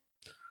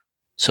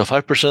 So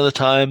 5% of the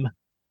time,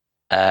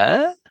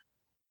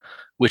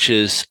 which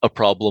is a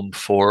problem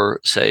for,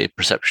 say,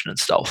 perception and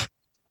stealth.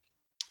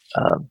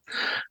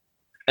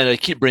 And I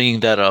keep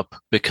bringing that up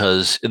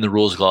because in the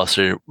rules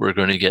glossary, we're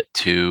going to get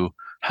to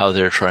how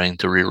they're trying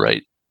to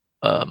rewrite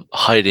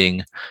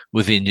hiding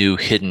with the new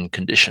hidden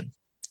condition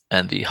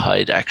and the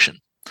hide action.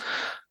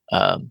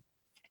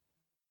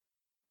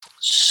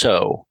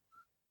 So,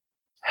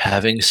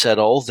 having said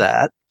all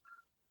that,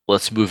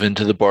 let's move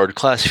into the Bard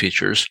class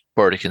features,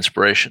 Bardic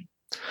Inspiration.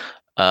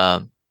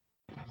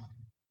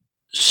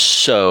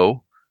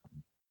 So,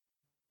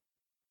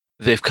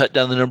 they've cut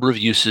down the number of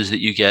uses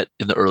that you get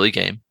in the early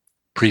game.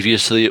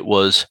 Previously, it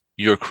was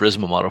your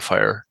charisma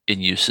modifier in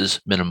uses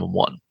minimum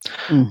 1.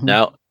 Mm-hmm.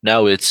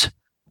 Now it's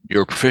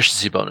your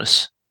proficiency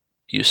bonus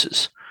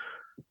uses.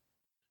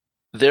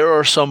 There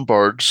are some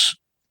bards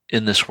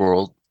in this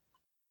world,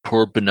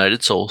 poor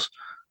benighted souls,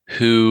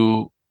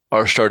 who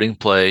are starting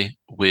play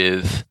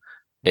with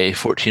a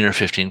 14 or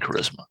 15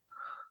 charisma.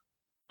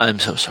 I'm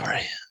so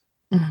sorry.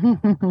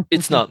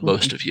 It's not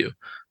most of you.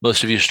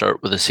 Most of you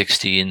start with a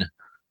 16,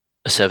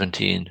 a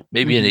 17,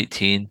 maybe an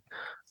 18.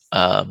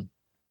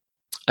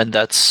 And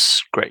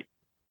that's great.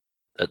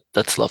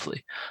 That's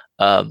lovely.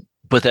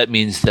 But that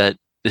means that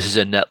this is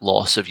a net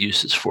loss of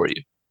uses for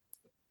you,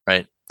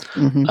 right?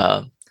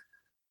 Mm-hmm.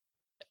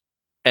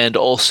 And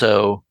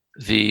also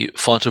the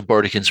font of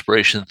Bardic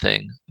Inspiration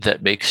thing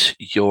that makes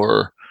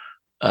your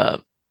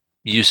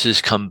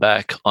uses come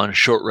back on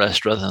short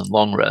rest rather than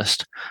long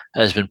rest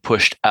has been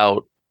pushed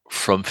out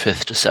from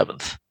 5th to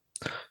 7th.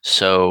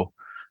 So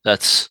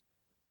that's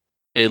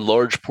a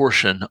large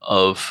portion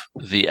of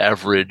the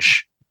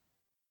average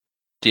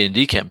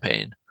D&D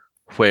campaign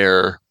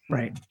where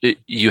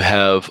you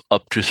have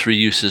up to 3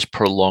 uses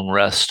per long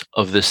rest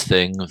of this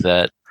thing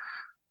that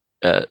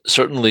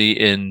certainly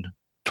in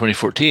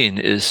 2014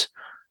 is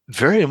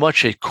very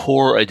much a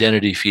core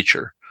identity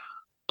feature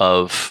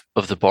of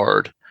the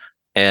Bard.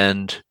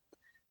 And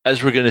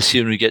as we're going to see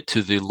when we get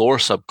to the lore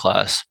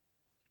subclass,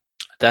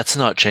 that's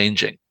not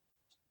changing.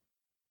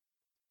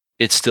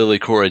 It's still a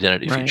core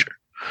identity feature.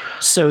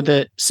 So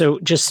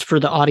just for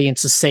the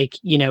audience's sake,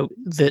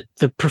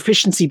 the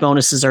proficiency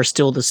bonuses are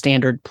still the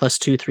standard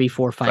 +2, 3,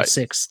 4, 5,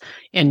 6,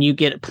 and you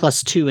get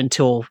 +2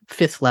 until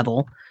 5th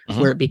level,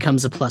 where it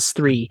becomes a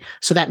 +3.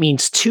 So that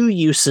means 2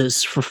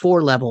 uses for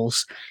 4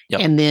 levels,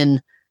 and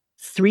then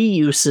 3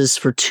 uses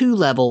for 2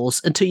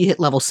 levels until you hit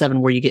level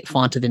 7, where you get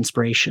Font of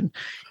Inspiration.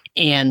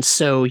 And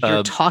so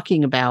you're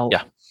talking about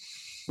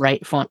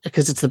font,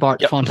 because it's the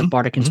font of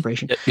Bardic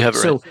Inspiration. Yeah, you have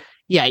it right.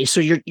 Yeah, so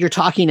you're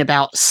talking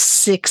about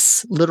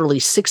 6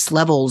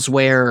 levels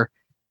where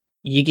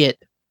you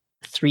get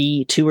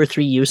 2 or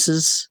 3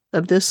 uses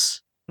of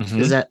this.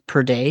 Is that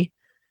per day?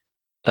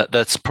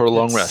 That's per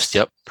long rest.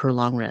 Yep, per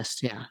long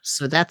rest. Yeah,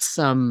 so that's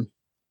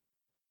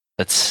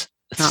that's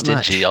stingy,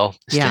 much. Y'all.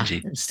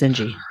 Stingy. Yeah,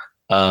 stingy.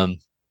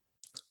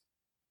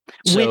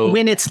 So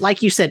when it's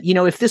like you said,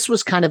 if this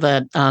was kind of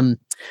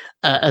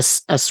a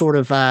sort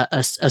of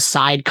a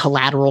side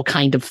collateral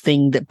kind of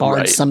thing that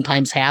bards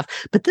sometimes have,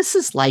 but this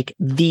is like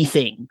the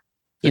thing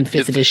in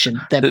 5th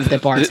edition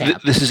that bards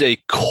have. This is a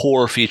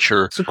core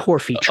feature. It's a core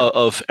feature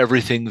of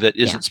everything that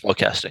isn't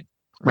spellcasting,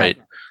 right?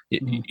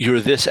 You're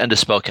this and a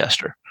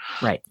spellcaster,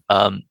 right?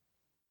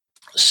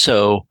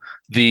 So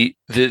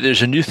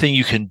there's a new thing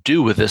you can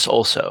do with this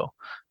also.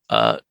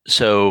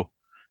 So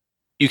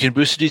you can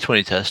boost a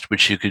D20 test,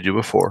 which you could do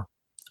before.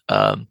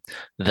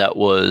 That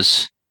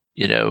was,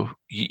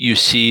 you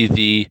see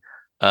the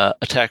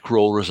attack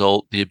roll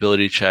result, the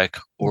ability check,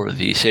 or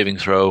the saving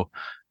throw,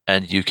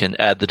 and you can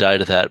add the die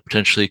to that,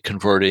 potentially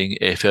converting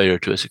a failure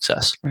to a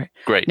success. Right.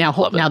 Great. Now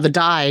the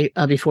die,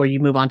 before you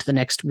move on to the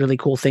next really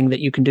cool thing that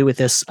you can do with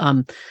this,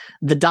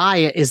 the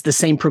die is the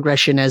same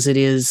progression as it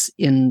is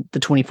in the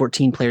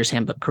 2014 Player's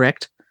Handbook,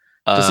 correct?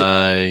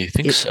 I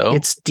think so.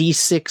 It's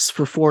D6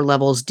 for 4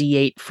 levels,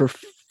 D8 for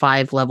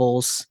 5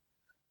 levels.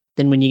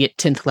 Then when you get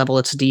 10th level,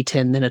 it's a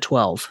D10, then a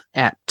 12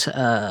 at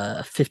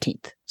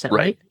 15th. Is that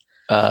right?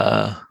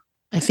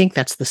 I think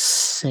that's the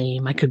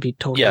same. I could be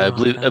totally wrong.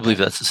 I believe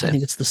that's the same. I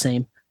think it's the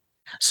same.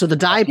 So the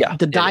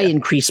die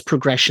increase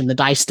progression, the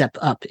die step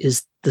up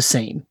is the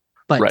same,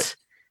 but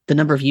the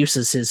number of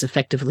uses has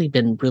effectively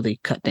been really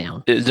cut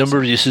down. The number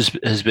of uses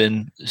has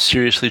been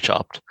seriously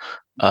chopped.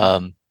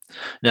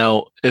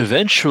 Now,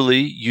 eventually,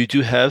 you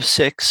do have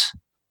 6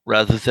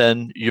 rather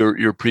than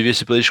your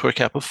previous ability score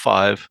cap of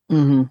 5.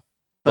 Mm-hmm.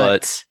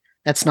 But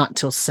that's not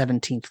until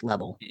 17th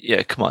level.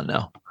 Yeah, come on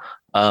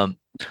now.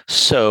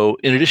 So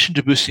in addition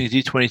to boosting a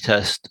D20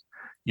 test,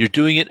 you're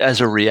doing it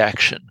as a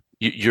reaction.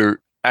 You're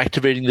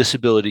activating this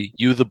ability.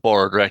 You, the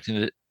Bard, are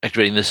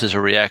activating this as a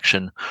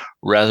reaction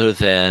rather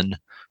than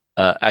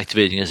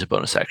activating as a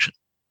bonus action.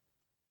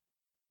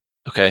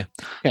 Okay?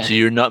 So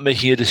you're not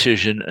making a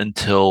decision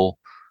until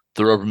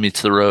the rubber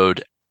meets the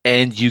road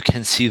and you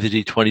can see the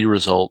D20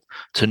 result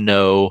to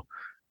know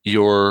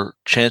your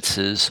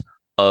chances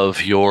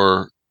of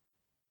your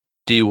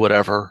D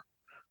whatever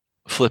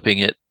flipping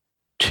it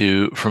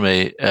from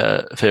a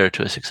failure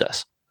to a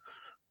success,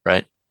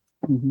 right?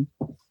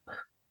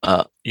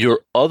 Mm-hmm.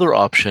 Your other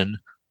option,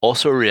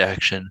 also a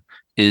reaction,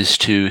 is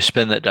to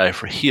spend that die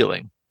for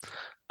healing.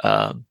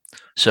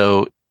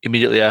 So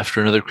immediately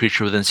after another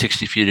creature within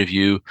 60 feet of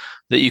you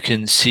that you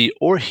can see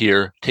or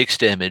hear takes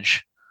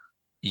damage,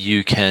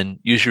 you can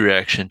use your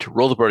reaction to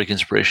roll the Bardic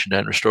Inspiration die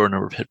and restore a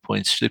number of hit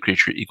points to the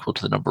creature equal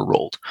to the number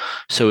rolled.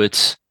 So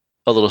it's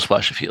a little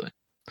splash of healing.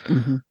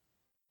 Mm-hmm.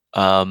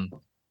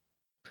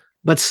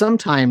 But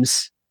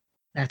sometimes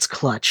that's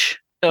clutch.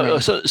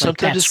 Right? So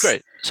sometimes it's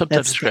great.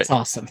 Sometimes it's great. That's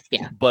awesome.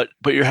 Yeah. But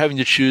you're having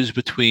to choose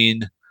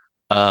between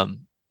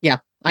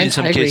in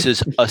some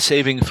cases a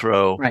saving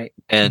throw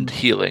and mm-hmm.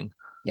 healing.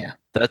 Yeah.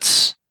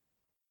 That's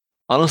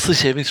honestly,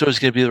 saving throw is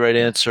going to be the right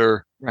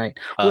answer. Right.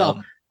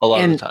 Well, a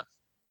lot of the time.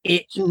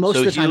 Most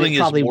of the time it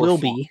probably will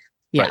be.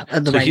 Yeah.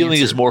 Right. So healing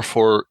is more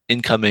for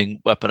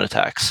incoming weapon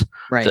attacks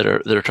that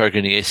are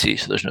targeting AC,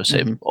 so there's no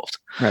save involved.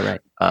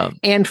 Right.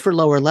 And for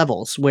lower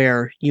levels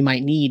where you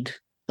might need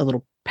a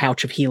little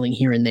pouch of healing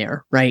here and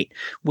there, right?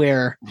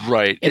 Where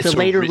at the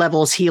later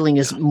levels, healing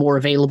is more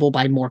available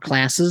by more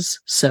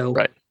classes. So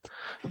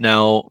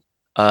now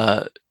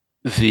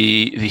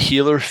the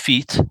healer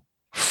feat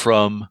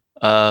from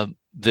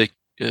the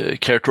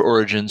character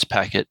origins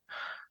packet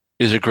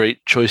is a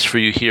great choice for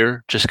you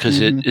here, just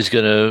because it is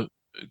going to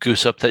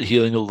goose up that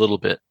healing a little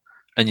bit,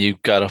 and you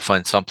got to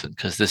find something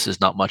because this is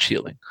not much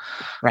healing,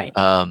 right?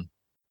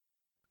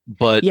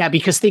 But yeah,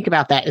 because think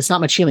about that. It's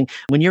not much healing.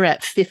 When you're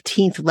at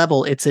 15th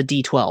level, it's a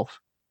D12.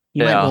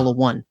 You might roll a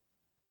 1.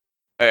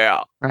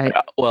 Yeah. Right.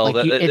 Yeah. Well,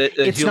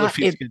 the healer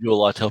feat can do a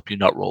lot to help you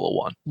not roll a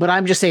 1. But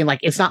I'm just saying, like,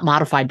 it's not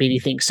modified by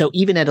anything. So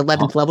even at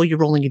 11th level, you're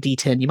rolling a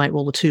D10. You might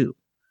roll a 2.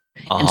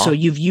 And so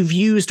you've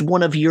used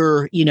one of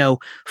your,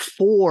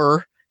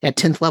 4 at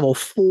 10th level,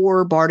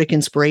 4 Bardic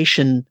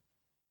Inspiration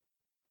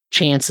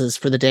chances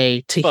for the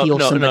day to heal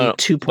somebody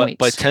 2 points.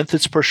 By 10th,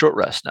 it's per short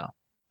rest now.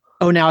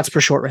 Oh, now it's per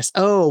short rest.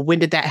 Oh, when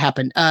did that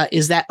happen?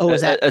 Is that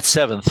at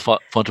 7th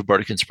font of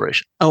Bardic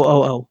Inspiration?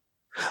 Oh.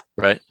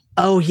 Right.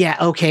 Oh yeah.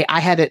 Okay, I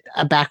had it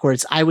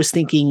backwards. I was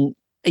thinking.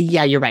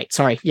 Yeah, you're right.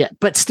 Sorry. Yeah,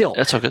 but still,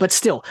 that's okay. But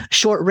still,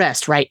 short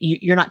rest, right?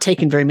 You're not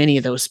taking very many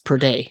of those per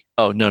day.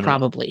 Oh no,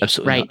 probably no,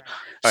 absolutely right.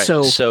 Right,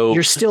 so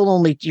you're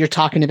still you're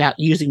talking about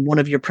using one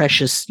of your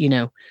precious,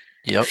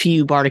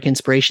 few Bardic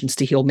Inspirations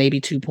to heal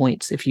maybe 2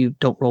 points if you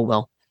don't roll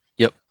well.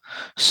 Yep.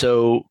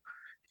 So,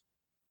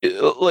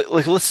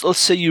 like let's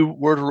say you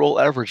were to roll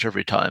average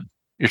every time.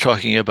 You're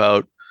talking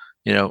about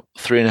 3.5,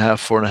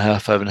 4.5,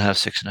 5.5,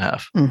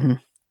 6.5. Mm-hmm.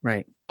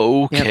 Right.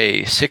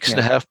 Okay,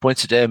 6.5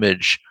 points of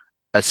damage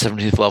at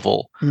 17th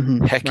level.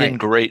 Mm-hmm. Heckin'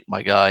 great,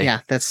 my guy. Yeah,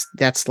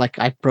 that's like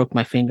I broke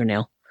my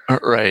fingernail.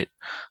 Right.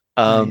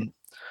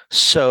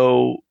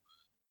 So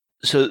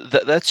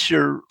that's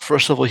your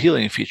first level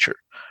healing feature.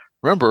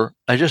 Remember,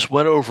 I just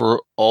went over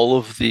all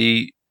of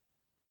the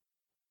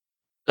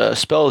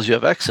spells you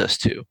have access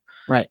to.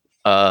 Right.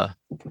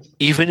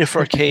 Even if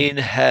Arcane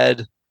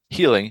had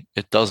healing,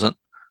 it doesn't.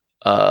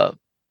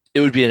 It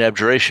would be an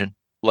abjuration,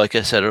 like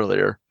I said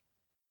earlier,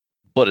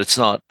 but it's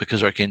not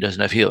because Arcane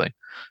doesn't have healing.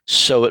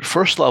 So at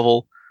first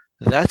level,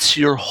 that's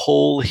your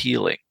whole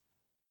healing,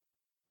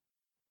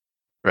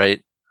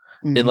 right?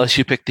 Mm-hmm. Unless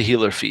you pick the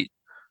healer feat,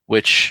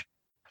 which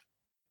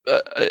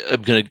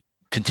I'm going to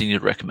continue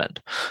to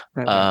recommend.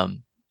 Right.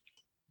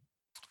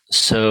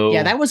 So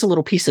yeah, that was a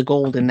little piece of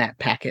gold in that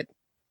packet.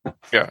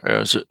 Yeah,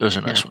 it was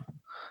a nice one.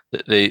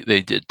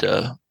 They did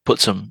put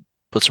some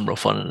real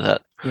fun into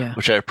that,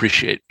 which I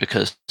appreciate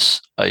because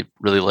I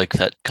really like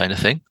that kind of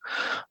thing.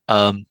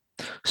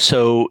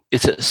 So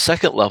it's at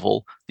second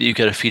level that you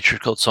get a feature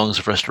called Songs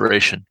of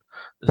Restoration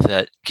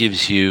that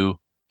gives you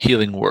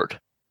Healing Word.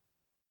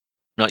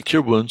 Not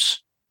Cure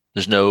Wounds.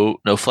 There's no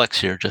flex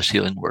here, just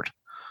Healing Word.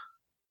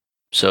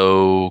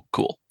 So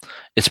cool.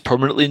 It's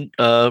permanently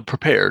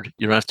prepared.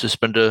 You don't have to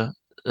spend a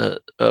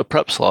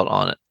prep slot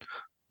on it.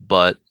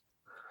 But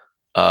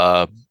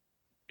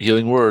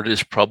Healing Word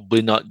is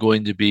probably not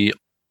going to be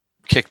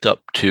kicked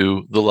up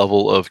to the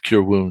level of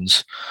Cure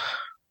Wounds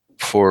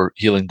for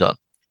healing done.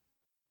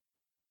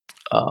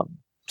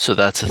 So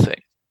that's a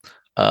thing.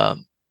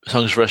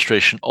 Songs of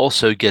Restoration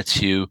also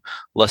gets you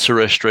Lesser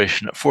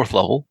Restoration at 4th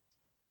level.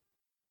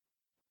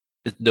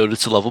 Note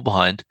it's a level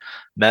behind.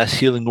 Mass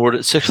Healing Word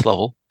at 6th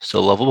level,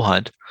 still a level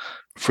behind.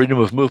 Freedom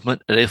of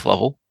Movement at 8th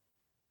level,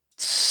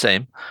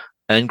 same.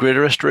 And Greater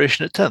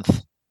Restoration at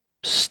 10th,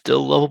 still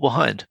a level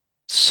behind.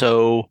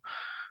 So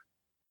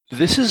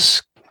this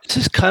is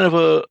kind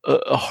of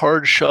a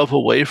hard shove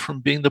away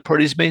from being the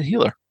party's main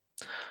healer.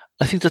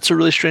 I think that's a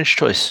really strange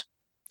choice.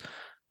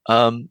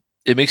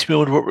 It makes me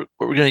wonder what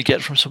we're going to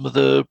get from some of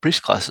the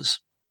priest classes.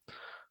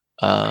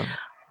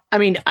 I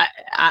mean,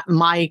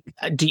 my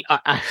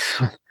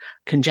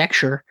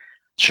conjecture.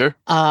 Sure.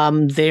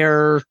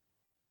 They're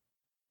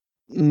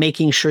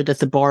making sure that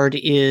the bard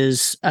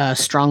is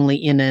strongly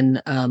in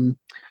an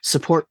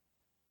support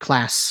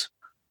class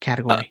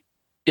category.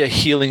 Yeah,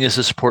 healing is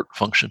a support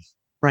function.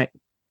 Right.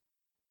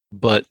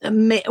 But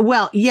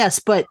well, yes,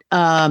 but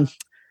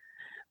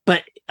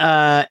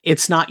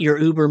it's not your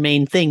uber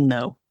main thing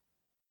though.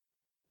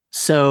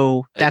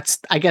 So that's,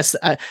 I guess,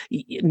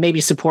 maybe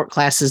support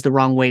class is the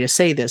wrong way to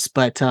say this,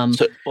 but I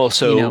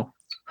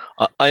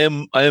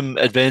am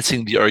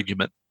advancing the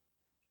argument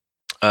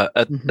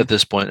at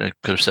this point. I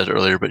could have said it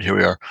earlier, but here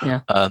we are. Yeah.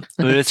 I'm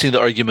advancing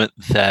the argument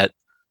that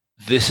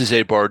this is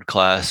a bard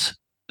class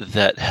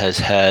that has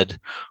had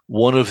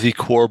one of the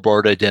core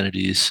bard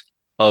identities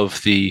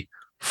of the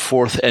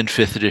 4th and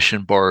 5th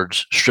edition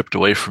bards stripped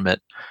away from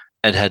it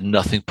and had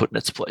nothing put in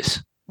its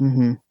place.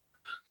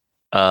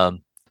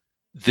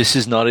 This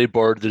is not a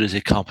bard that is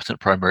a competent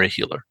primary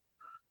healer.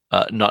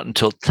 Not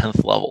until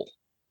 10th level,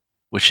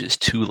 which is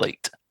too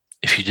late.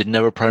 If you didn't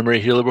have a primary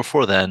healer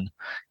before then,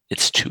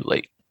 it's too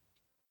late.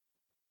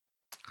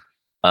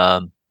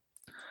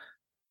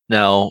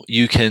 Now,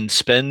 you can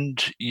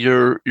spend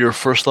your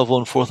 1st level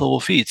and 4th level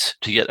feats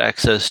to get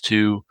access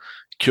to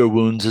Cure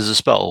Wounds as a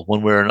spell,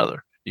 one way or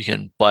another. You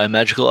can buy a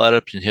magical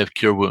adept and you have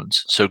Cure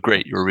Wounds. So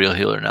great, you're a real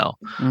healer now.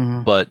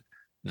 But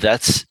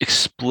that's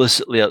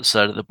explicitly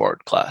outside of the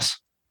bard class,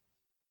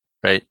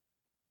 right?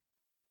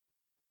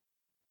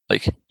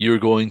 Like, you're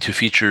going to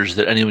features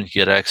that anyone can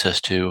get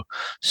access to.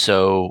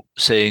 So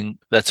saying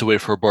that's a way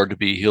for a bard to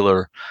be a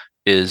healer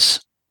is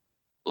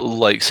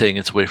like saying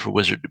it's a way for a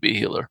wizard to be a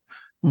healer.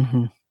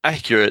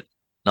 Accurate,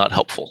 not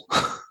helpful.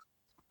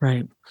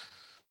 Right.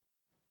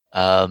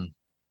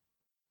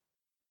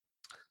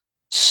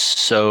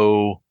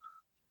 So,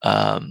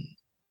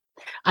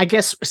 I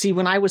guess, see,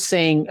 when I was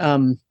saying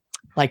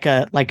like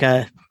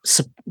a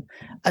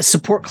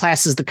support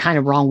class is the kind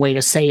of wrong way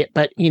to say it,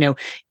 but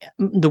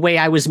the way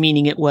I was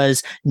meaning it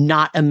was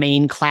not a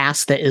main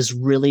class that is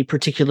really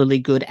particularly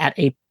good at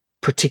a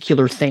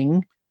particular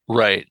thing.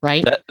 Right.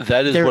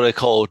 That is what I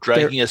call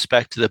dragging us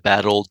back to the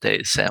bad old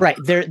days, Sam. Right.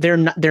 They're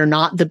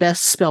not the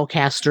best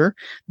spellcaster.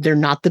 They're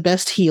not the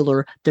best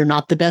healer. They're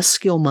not the best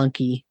skill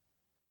monkey.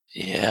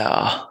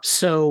 Yeah.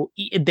 So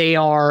they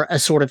are a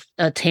sort of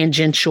a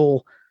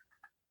tangential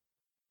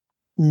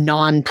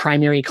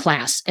non-primary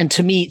class. And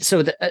to me,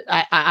 so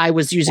I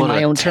was using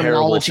my own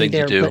terminology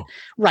there. But,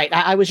 right.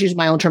 I was using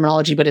my own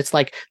terminology, but it's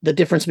like the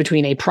difference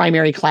between a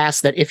primary class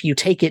that if you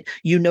take it,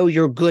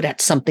 you're good at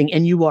something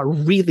and you are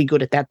really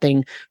good at that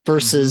thing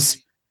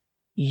versus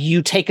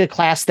you take a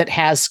class that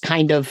has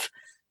kind of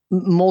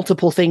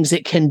multiple things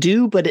it can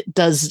do, but it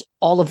does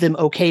all of them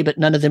okay, but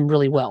none of them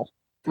really well.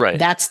 Right.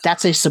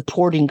 That's a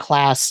supporting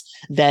class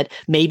that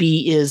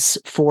maybe is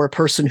for a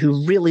person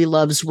who really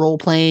loves role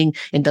playing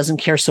and doesn't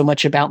care so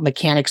much about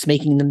mechanics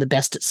making them the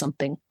best at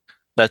something.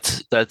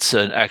 That's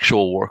an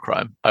actual war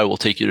crime. I will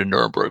take you to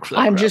Nuremberg for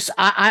that.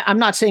 I'm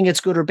not saying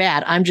it's good or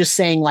bad. I'm just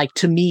saying, like,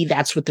 to me,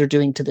 that's what they're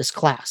doing to this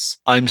class.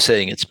 I'm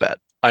saying it's bad.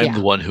 I'm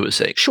the one who is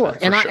saying sure,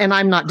 and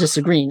I'm not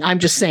disagreeing. I'm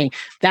just saying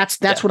that's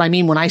what I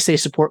mean when I say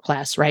support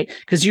class, right?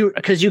 Because you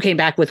came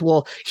back with,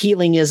 well,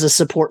 healing is a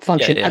support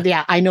function.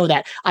 Yeah, I know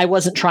that. I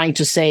wasn't trying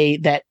to say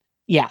that.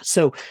 Yeah,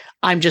 so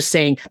I'm just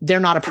saying they're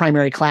not a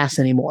primary class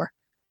anymore.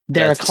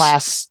 They're a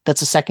class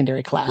that's a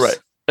secondary class, right?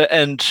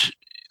 And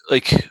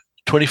like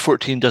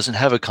 2014 doesn't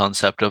have a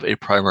concept of a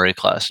primary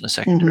class and a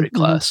secondary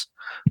class.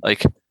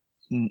 Like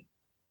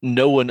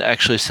no one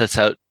actually sets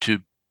out to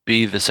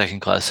be the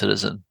second class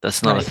citizen.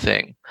 That's not a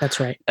thing.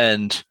 That's right.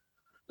 And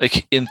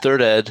like in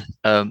third ed,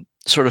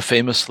 sort of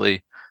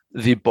famously,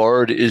 the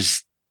bard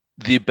is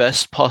the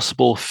best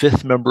possible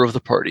 5th member of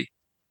the party.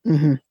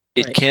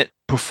 It can't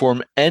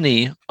perform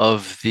any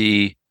of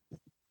the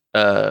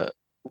core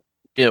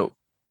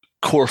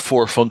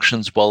 4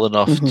 functions well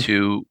enough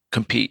to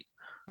compete.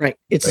 Right.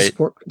 It's a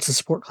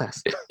support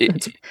class.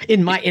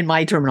 In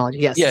my terminology,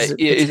 yes. Yeah,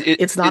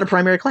 it's not a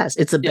primary class.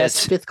 It's a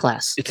best 5th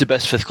class. It's a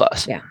best 5th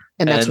class. Yeah.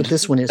 And that's what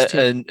this one is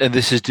too. And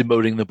this is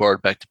demoting the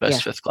bard back to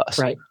best 5th class.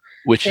 Right.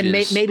 Which and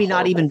is maybe horrible.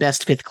 Not even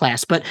best 5th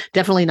class, but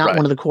definitely not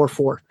one of the core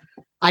 4.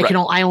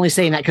 I only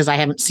say that because I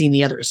haven't seen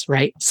the others,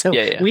 right? So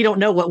we don't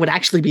know what would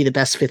actually be the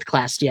best 5th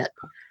class yet.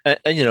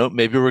 And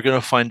maybe we're going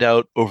to find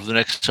out over the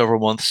next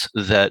several months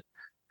that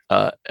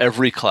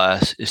every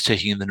class is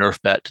taking the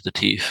Nerf bat to the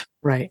teeth.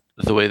 Right.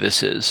 The way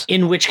this is.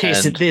 In which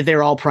case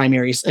they're all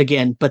primaries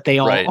again, but they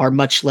all are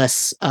much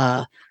less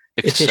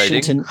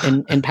efficient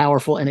and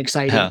powerful and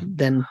exciting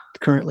than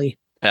currently.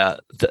 Yeah.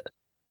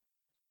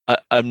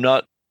 I'm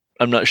not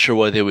sure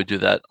why they would do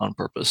that on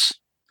purpose.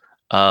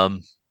 I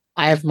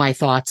have my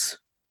thoughts.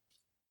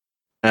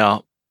 Yeah,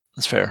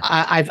 that's fair.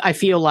 I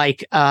feel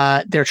like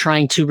they're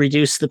trying to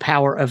reduce the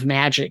power of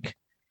magic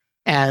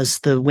as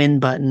the win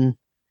button.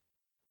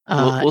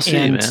 We'll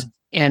see,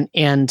 man.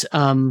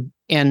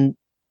 And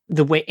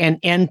the way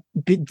and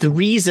the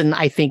reason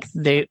I think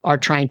they are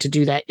trying to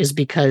do that is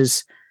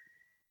because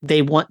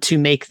they want to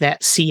make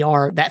that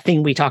CR, that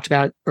thing we talked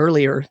about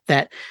earlier,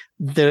 that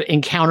the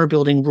encounter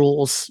building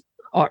rules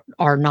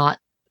are not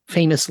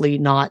famously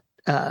not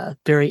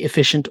very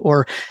efficient,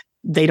 or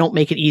they don't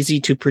make it easy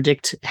to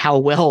predict how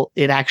well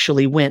it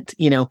actually went,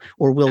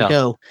 or will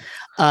go.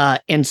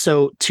 And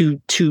so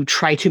to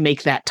try to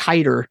make that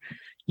tighter,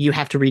 you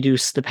have to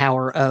reduce the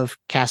power of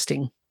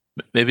casting.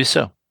 Maybe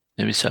so.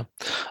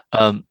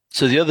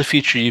 So the other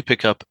feature you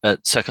pick up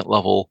at second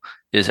level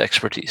is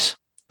expertise.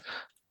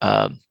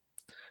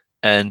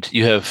 And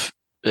you have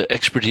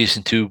expertise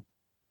in two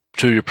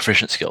of your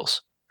proficient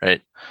skills,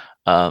 right?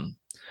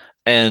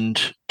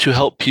 And to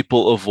help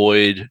people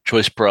avoid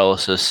choice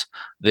paralysis,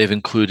 they've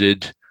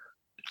included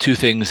two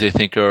things they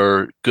think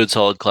are good,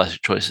 solid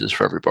classic choices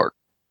for every bard: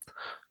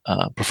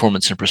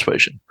 performance and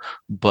persuasion.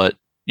 But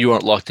you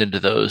aren't locked into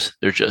those.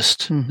 They're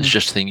just it's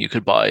just a thing you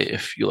could buy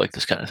if you like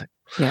this kind of thing.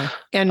 Yeah,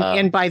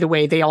 and by the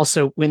way, they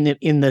also in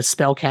the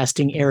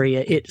spellcasting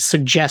area, it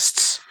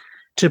suggests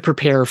to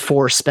prepare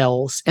 4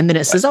 spells, and then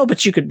it says, "Oh,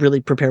 but you could really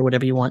prepare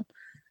whatever you want."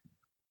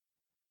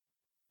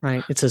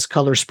 Right? It says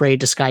color spray,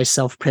 disguise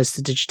self,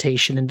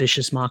 prestidigitation, and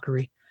vicious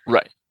mockery.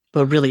 Right.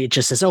 But really, it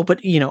just says, "Oh, but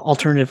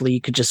alternatively,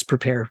 you could just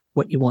prepare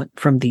what you want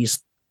from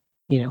these,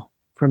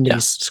 from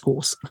these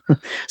schools."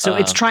 So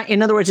it's trying.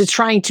 In other words, it's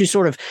trying to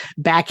sort of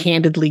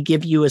backhandedly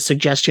give you a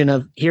suggestion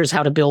of here's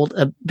how to build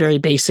a very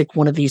basic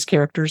one of these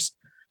characters.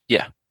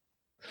 Yeah.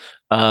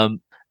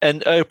 And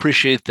I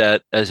appreciate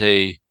that as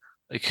a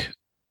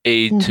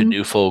aid to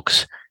new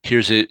folks.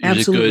 Here's a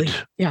good,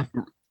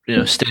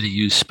 steady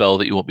use spell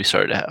that you won't be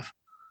sorry to have.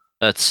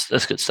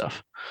 That's good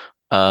stuff.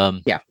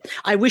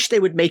 I wish they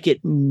would make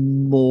it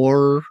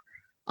more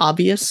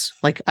obvious.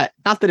 Like,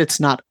 not that it's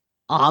not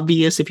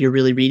obvious if you're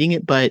really reading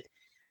it, but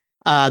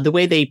the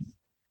way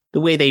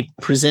they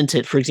present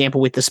it, for example,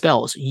 with the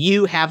spells,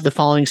 you have the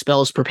following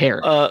spells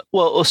prepared.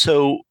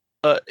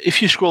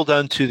 If you scroll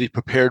down to the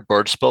prepared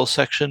bard spells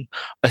section,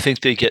 I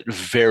think they get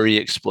very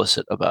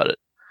explicit about it.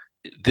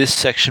 This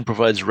section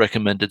provides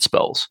recommended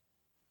spells.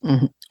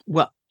 Mm-hmm.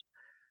 Well,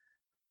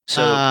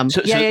 but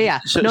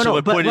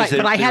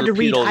I had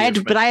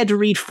to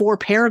read 4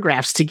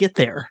 paragraphs to get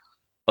there.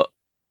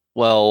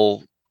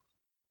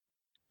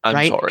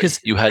 I'm sorry,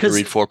 you had to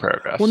read 4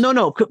 paragraphs.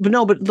 Well,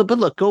 but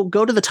look,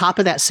 go to the top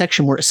of that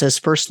section where it says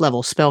first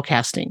level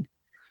spellcasting.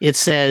 It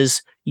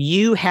says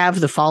you have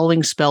the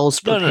following spells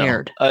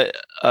prepared.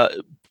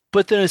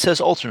 But then it says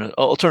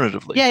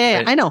alternatively. Yeah,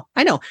 right? I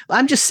know.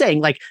 I'm just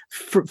saying, like,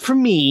 for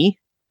me,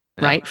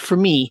 right? For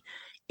me,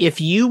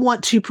 if you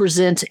want to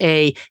present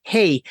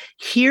hey,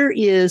 here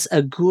is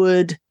a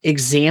good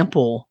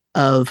example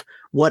of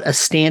what a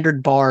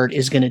standard bard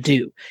is going to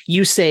do.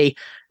 You say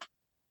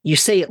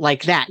it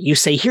like that. You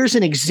say, here's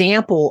an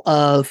example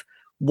of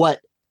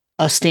what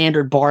a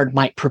standard bard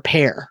might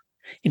prepare.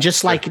 And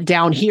just like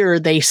down here,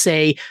 they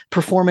say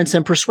performance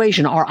and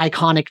persuasion are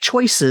iconic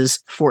choices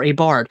for a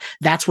bard.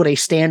 That's what a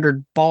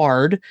standard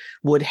bard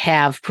would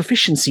have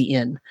proficiency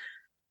in.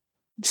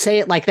 Say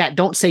it like that.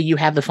 Don't say you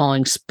have the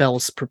following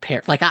spells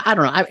prepared. Like, I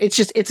don't know.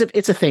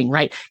 It's a thing,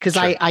 right? Because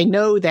I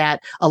know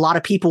that a lot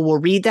of people will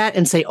read that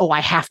and say, oh, I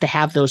have to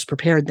have those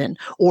prepared then.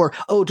 Or,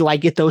 oh, do I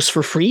get those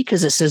for free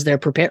because it says they're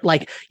prepared?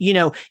 Like,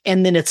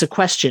 and then it's a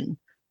question.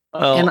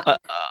 Well,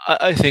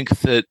 I think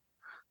that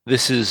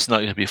this is not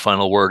going to be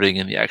final wording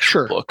in the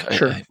actual book.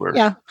 Sure.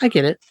 I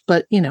get it.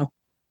 But,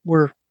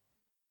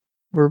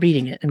 we're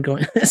reading it and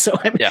going. So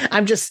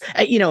I'm just,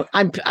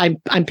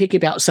 I'm picky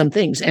about some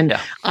things, and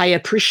I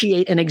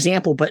appreciate an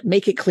example, but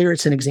make it clear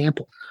it's an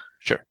example.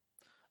 Sure.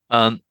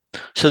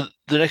 So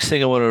the next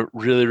thing I want to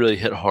really, really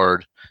hit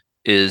hard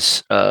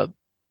is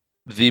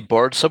the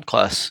bard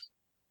subclass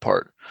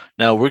part.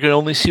 Now we're going to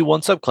only see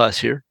one subclass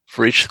here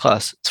for each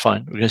class. It's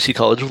fine. We're going to see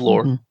College of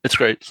Lore. Mm-hmm. It's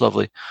great. It's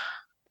lovely.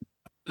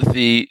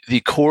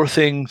 The core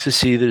thing to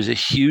see there's a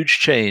huge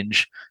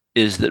change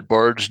is that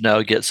bards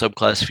now get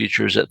subclass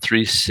features at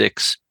 3,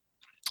 6,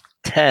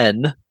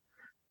 10,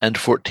 and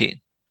 14.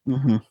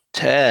 Mm-hmm.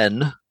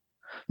 10,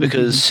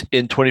 because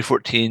in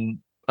 2014,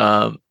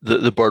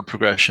 the bard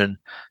progression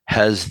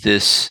has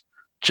this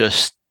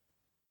just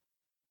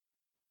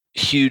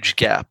huge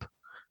gap.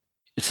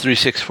 It's 3,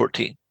 6,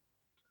 14,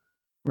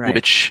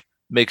 which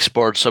makes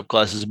bard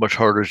subclasses much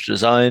harder to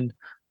design.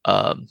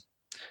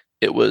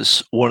 It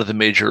was one of the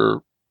major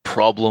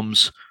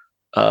problems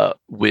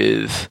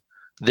with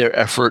their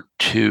effort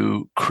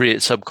to create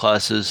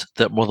subclasses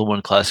that more than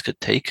one class could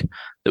take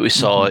that we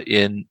saw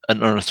in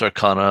Unearthed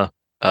Arcana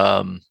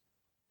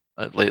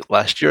late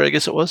last year, I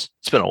guess it was.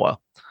 It's been a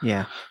while.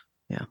 Yeah.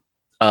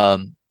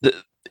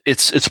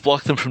 It's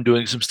blocked them from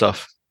doing some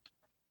stuff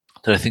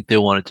that I think they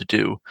wanted to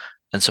do,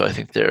 and so I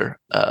think they're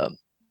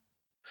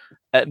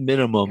at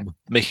minimum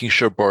making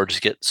sure bards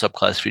get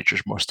subclass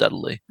features more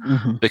steadily,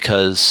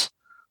 because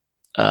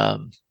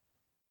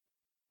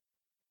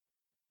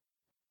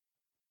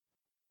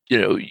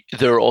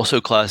there are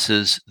also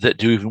classes that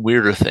do even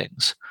weirder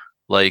things,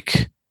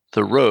 like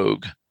the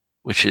Rogue,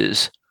 which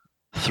is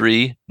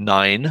 3,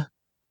 9,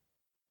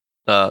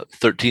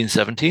 13,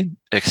 17.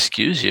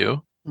 Excuse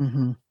you.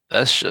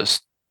 That's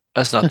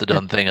not the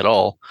done thing at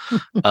all.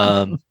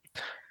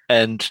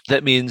 And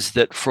that means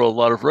that for a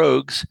lot of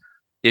rogues,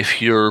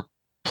 if you're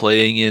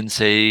playing in,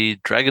 say,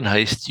 Dragon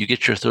Heist, you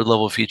get your 3rd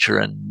level feature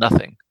and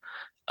nothing.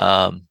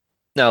 Now,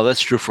 that's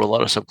true for a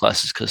lot of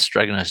subclasses because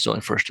Dragon Heist is only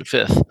 1st to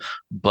 5th,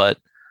 but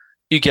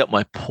you get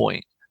my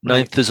point.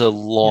 9th is a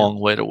long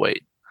way to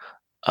wait.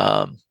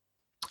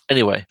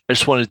 Anyway, I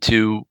just wanted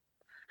to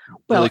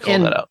really call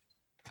that out.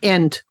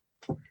 And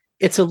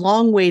it's a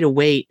long way to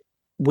wait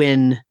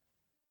when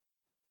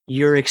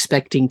you're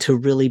expecting to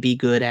really be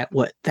good at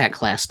what that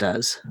class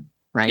does,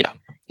 right? Yeah.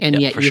 And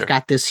yet you've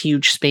got this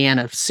huge span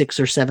of 6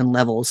 or 7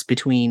 levels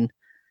between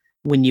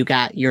when you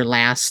got your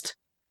last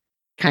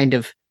kind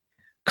of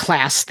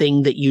class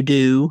thing that you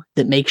do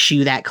that makes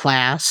you that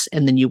class,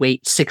 and then you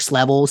wait 6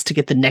 levels to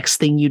get the next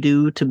thing you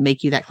do to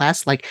make you that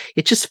class. Like,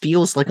 it just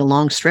feels like a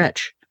long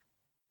stretch.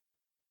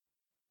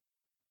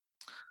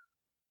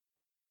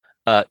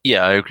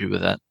 Yeah, I agree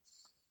with that.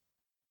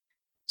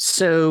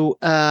 So,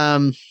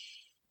 I'm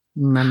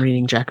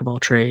reading Jack of all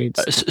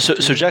trades. So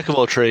Jack of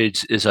all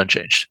trades is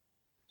unchanged.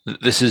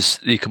 This is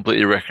the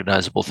completely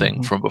recognizable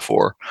thing from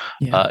before.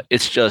 Yeah.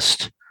 It's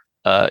just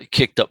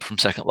kicked up from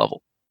 2nd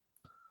level.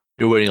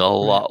 You're waiting a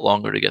lot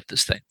longer to get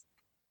this thing.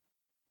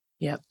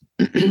 Yep.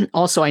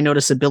 Also, I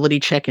notice ability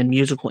check and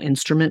musical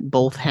instrument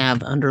both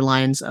have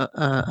underlines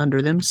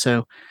under them,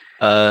 so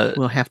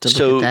we'll have to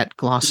look at that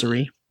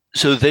glossary.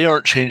 So they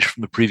aren't changed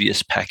from the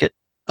previous packet.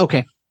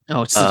 Okay.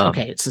 Oh, it's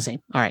okay. It's the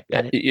same. All right,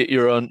 got it.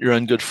 You're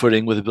on good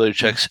footing with ability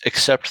checks,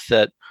 except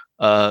that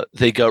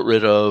they got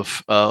rid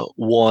of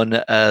 1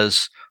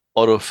 as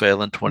auto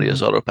fail and 20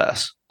 as auto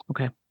pass.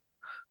 Okay.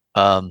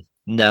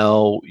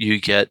 Now you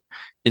get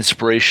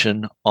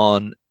inspiration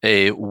on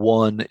a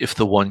 1 if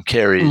the 1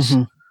 carries,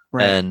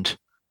 and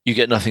you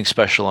get nothing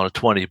special on a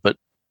 20. But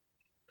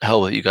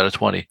hell, you got a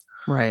 20.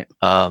 Right.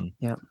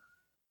 Yeah.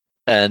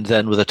 And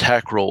then with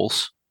attack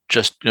rolls,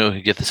 just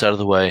get this out of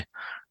the way.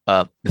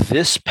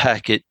 This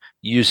packet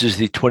uses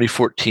the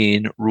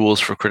 2014 rules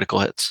for critical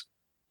hits.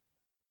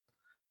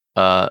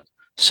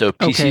 So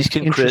PCs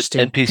can crit,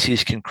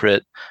 NPCs can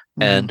crit,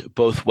 and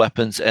both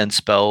weapons and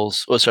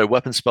spells.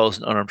 Weapons, spells,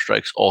 and unarmed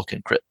strikes all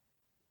can crit.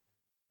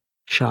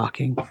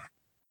 Shocking.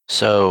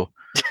 So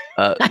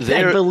I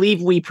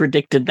believe we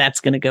predicted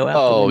that's going to go out.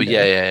 Oh,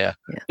 yeah.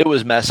 It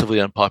was massively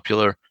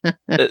unpopular.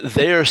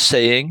 They are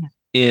saying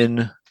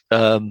in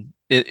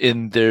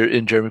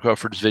Jeremy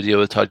Crawford's video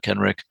with Todd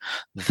Kenrick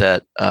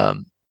that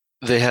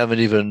they haven't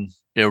even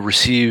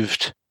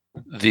received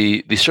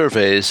the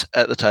surveys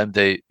at the time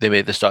they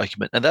made this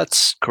document, and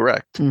that's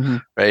correct,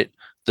 right?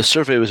 The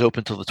survey was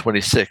open till the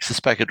 26th. This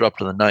packet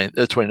dropped on the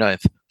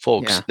 29th.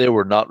 Folks, they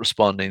were not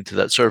responding to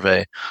that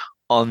survey.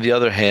 On the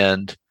other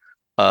hand,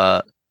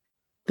 the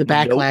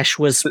backlash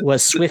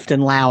was swift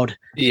and loud.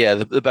 Yeah,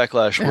 the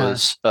backlash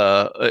was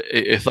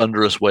a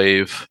thunderous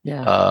wave,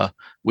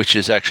 which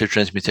is actually a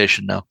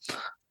transmutation now.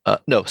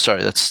 No,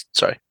 sorry.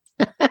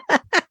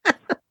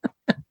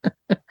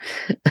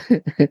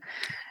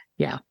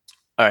 Yeah.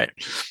 All right.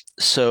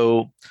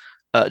 So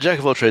Jack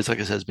of all trades, like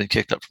I said, has been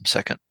kicked up from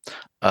 2nd.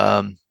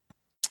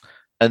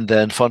 And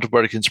then Font of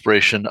Bardic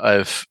Inspiration,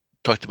 I've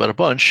talked about a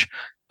bunch.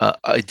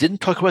 I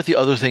didn't talk about the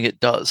other thing it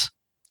does.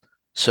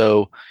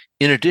 So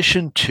in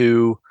addition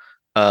to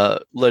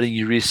letting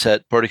you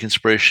reset Bardic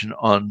Inspiration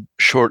on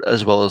short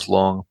as well as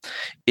long,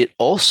 it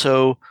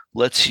also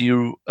lets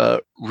you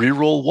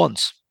reroll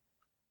once.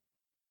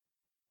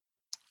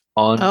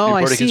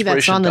 I see.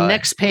 That's on the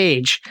next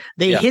page.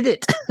 They hit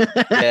it.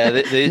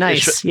 They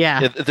nice.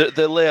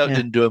 The layout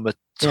didn't do them a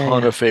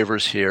ton of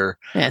favors here.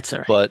 That's all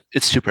right. But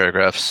it's 2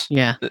 paragraphs.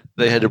 Yeah.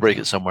 They had to break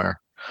it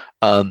somewhere.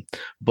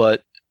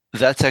 But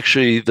that's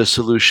actually the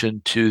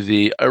solution to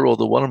the I rolled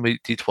a 1 on my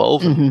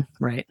D12.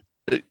 Right.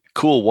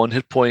 Cool. 1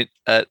 hit point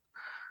at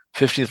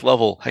 15th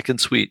level. Heckin'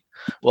 sweet.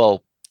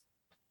 Well,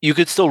 you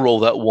could still roll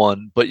that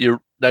 1, but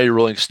you're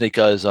rolling snake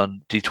eyes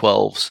on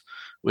D12s,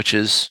 which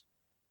is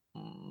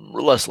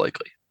less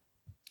likely.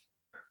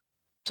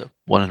 So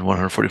 1 in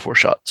 144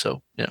 shot.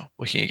 So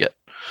what can you get?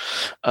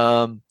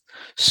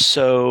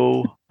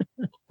 So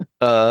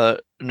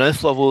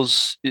 9th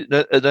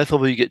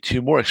level you get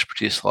 2 more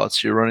expertise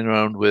slots. You're running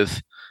around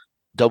with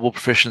double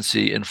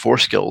proficiency in 4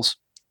 skills,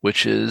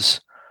 which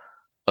is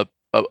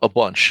a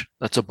bunch.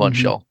 That's a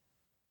bunch, y'all.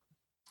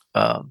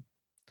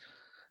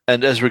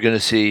 And as we're going to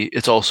see,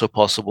 it's also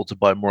possible to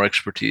buy more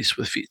expertise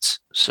with feats.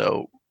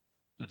 So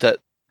that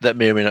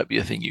may or may not be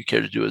a thing you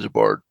care to do as a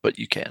bard, but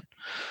you can.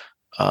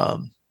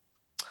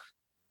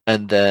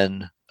 And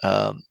then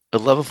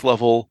 11th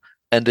level,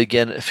 and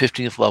again at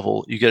 15th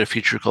level, you get a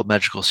feature called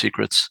Magical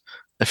Secrets.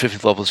 At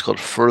 15th level, it's called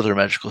Further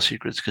Magical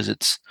Secrets because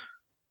it's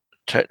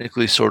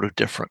technically sort of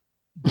different.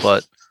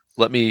 But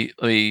let me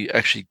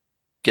actually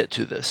get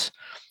to this.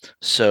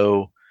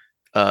 So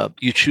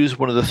you choose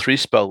one of the 3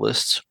 spell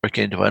lists,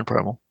 Arcane, Divine,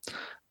 Primal,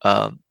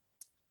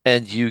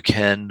 and you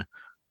can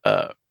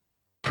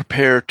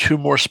prepare 2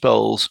 more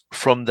spells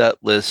from that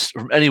list,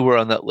 from anywhere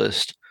on that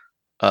list,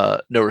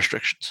 no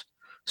restrictions.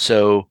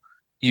 So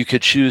you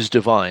could choose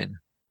Divine,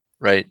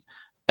 right?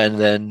 And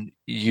then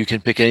you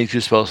can pick any 2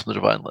 spells from the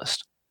Divine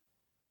list.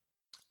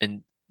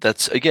 And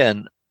that's,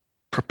 again,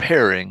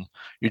 preparing.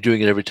 You're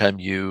doing it every time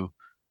you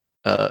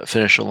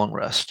finish a long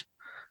rest.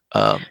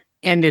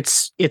 And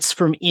it's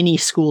from any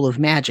school of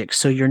magic,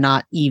 so you're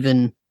not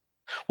even...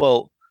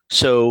 Well,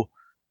 so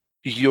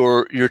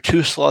your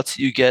 2 slots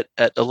that you get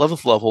at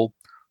 11th level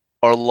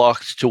are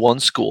locked to 1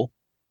 school.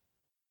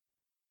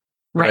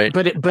 Right.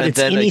 But And it's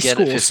then any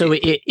again at school, so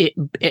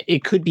 15.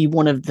 it could be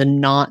one of the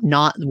not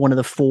one of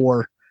the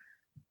four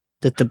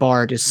that the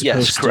bard is Yes,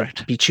 supposed correct.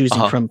 to be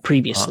choosing from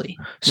previously.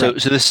 So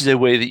this is a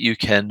way that you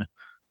can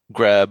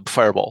grab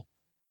Fireball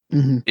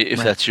if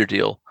Right. that's your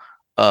deal,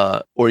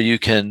 or you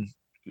can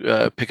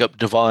pick up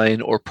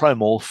Divine or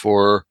Primal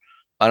for,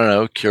 I don't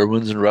know, Cure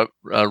Wounds and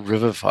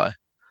Revivify.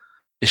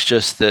 It's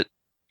just that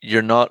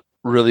you're not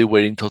really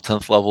waiting till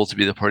 10th level to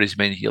be the party's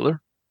main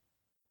healer.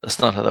 That's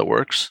not how that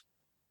works,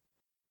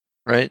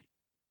 right?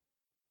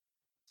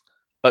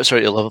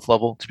 Sorry, 11th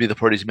level to be the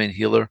party's main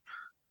healer,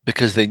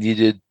 because they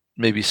needed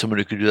maybe someone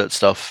who could do that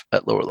stuff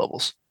at lower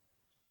levels.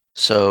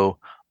 So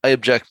I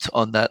object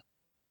on that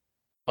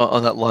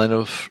line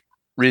of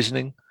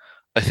reasoning.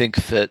 I think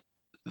that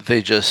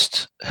they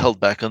just held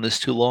back on this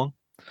too long.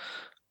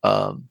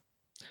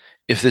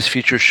 If this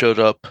feature showed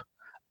up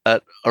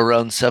at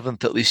around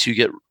 7th, at least you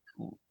get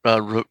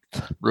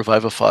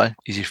Revivify,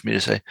 easy for me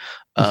to say,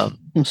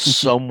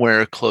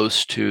 somewhere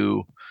close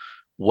to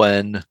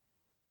when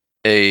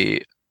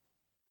a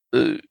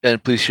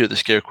and please hear the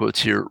scare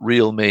quotes here,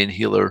 real main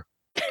healer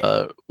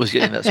was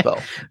getting that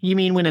spell. You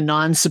mean when a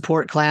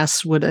non-support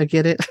class would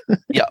get it?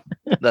 Yeah,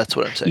 that's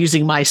what I'm saying.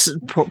 Using my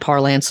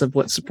parlance of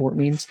what support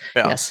means.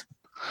 Yeah. Yes.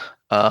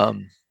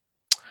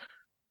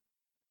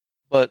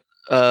 But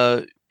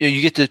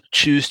you get to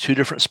choose 2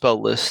 different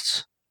spell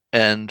lists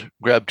and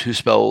grab 2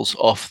 spells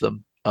off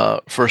them,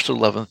 first at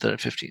 11th and at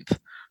 15th.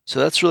 So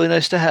that's really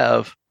nice to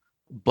have,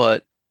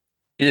 but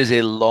it is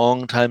a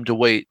long time to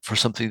wait for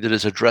something that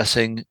is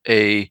addressing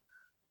a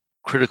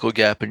critical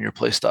gap in your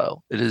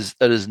playstyle. That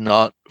is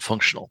not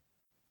functional,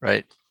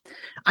 right?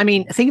 I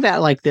mean, think about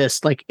it like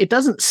this: like, it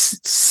doesn't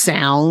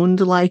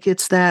sound like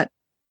it's that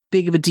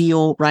big of a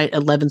deal, right?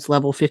 11th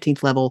level,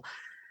 15th level,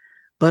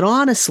 but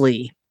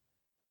honestly,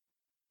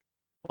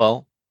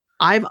 well,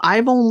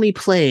 I've only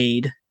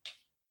played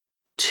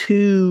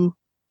 2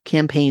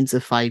 campaigns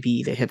of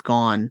 5e that have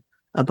gone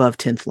above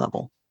 10th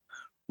level.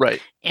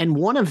 Right. And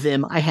one of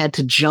them, I had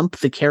to jump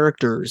the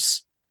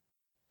characters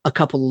a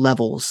couple of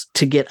levels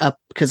to get up,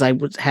 because I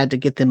had to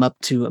get them up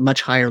to a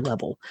much higher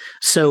level.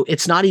 So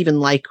it's not even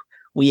like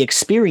we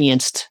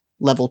experienced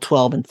level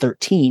 12 and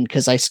 13,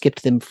 because I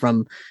skipped them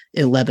from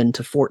 11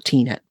 to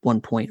 14 at one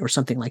point or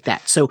something like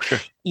that. So, sure.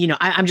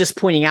 I'm just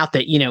pointing out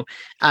that,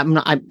 I'm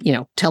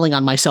telling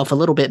on myself a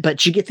little bit,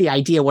 but you get the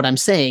idea what I'm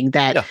saying,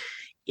 that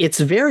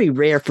it's very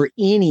rare for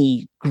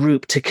any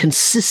group to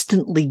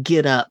consistently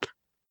get up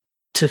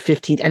to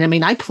 15. And I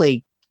mean, I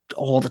play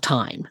all the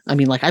time. I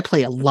mean, like, I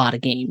play a lot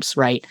of games,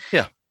 right?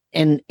 Yeah.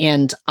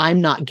 And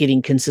I'm not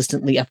getting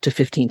consistently up to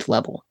 15th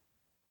level.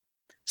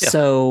 Yeah.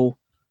 So,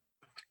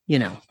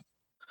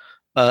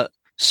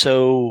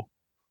 so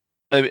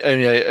I mean,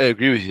 I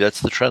agree with you.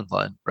 That's the trend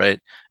line, right?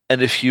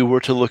 And if you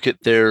were to look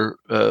at their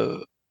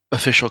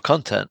official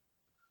content,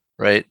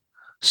 right?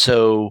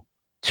 So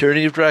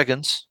Tyranny of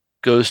Dragons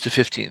goes to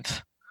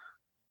 15th,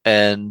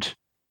 and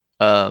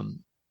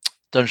Dungeon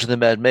of the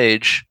Mad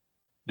Mage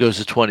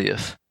goes to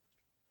 20th.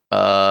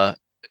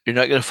 You're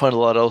not going to find a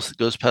lot else that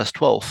goes past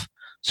 12th.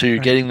 So you're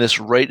getting this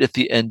right at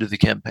the end of the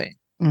campaign.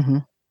 Mm-hmm.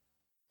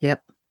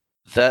 Yep.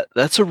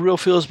 That's a real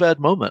feels bad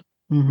moment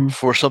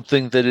for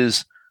something that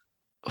is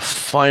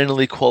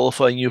finally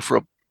qualifying you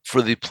for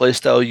the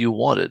playstyle you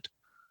wanted.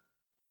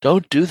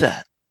 Don't do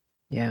that.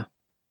 Yeah.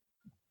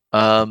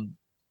 And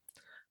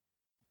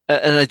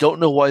I don't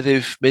know why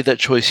they've made that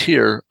choice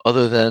here,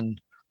 other than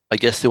I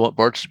guess they want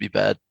bards to be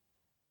bad.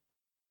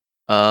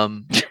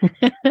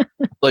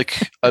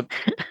 Like,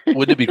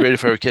 wouldn't it be great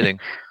if I were kidding?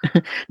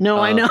 No,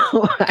 I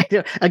know.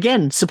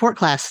 Again, support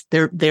class.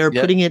 They're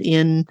putting it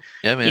in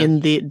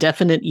the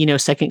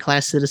definite, second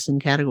class citizen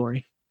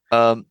category.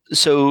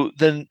 So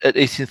then at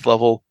 18th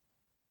level,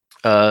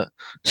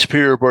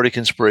 Superior Bardic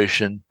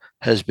Inspiration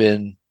has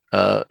been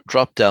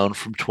dropped down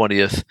from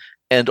 20th,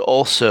 and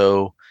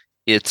also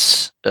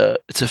its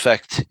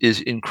effect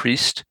is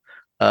increased.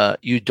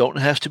 You don't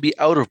have to be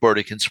out of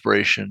Bardic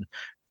Inspiration,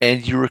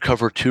 and you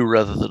recover 2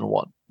 rather than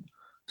 1.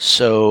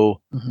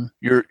 So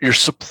your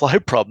supply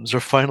problems are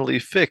finally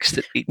fixed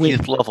at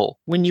 18th level.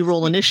 When you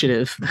roll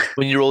initiative.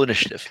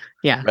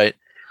 Yeah. Right.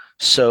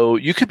 So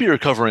you could be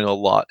recovering a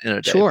lot in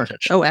a day. Sure.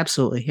 Oh,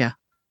 absolutely. Yeah.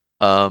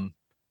 On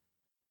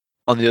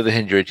the other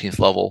hand, you're 18th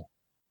level.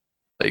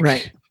 Like,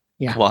 right.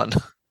 Yeah. Come on.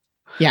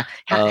 Yeah.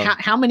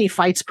 How many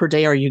fights per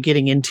day are you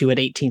getting into at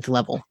 18th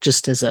level?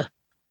 Just as a.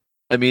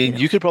 I mean,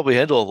 you could probably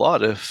handle a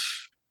lot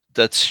if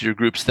that's your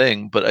group's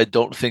thing, but I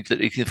don't think that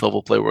 18th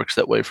level play works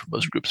that way for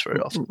most groups very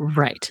often.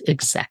 Right.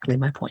 Exactly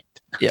my point.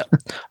 Yeah.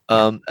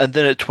 And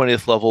then at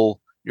 20th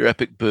level, your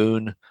epic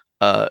boon,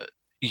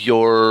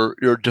 your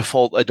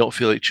default, I don't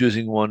feel like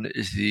choosing one,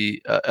 is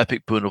the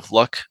epic boon of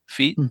luck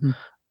feat.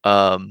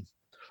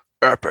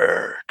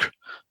 Epic.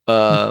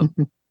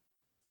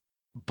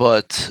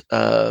 But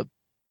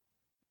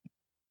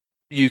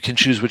you can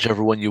choose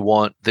whichever one you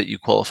want that you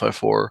qualify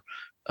for,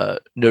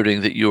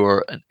 noting that you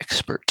are an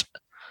expert.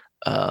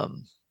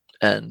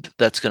 And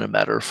that's going to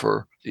matter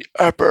for the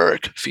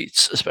epic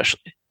feats,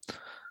 especially.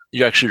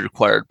 You're actually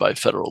required by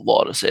federal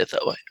law to say it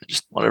that way. I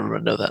just want everyone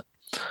to know that.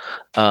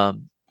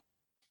 Um,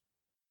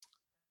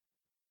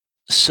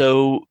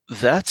 so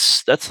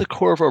that's the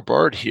core of our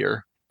bard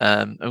here.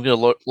 I'm going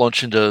to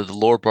launch into the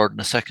lore bard in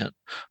a second,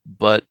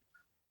 but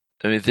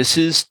I mean this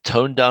is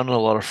toned down on a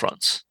lot of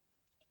fronts.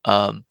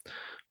 It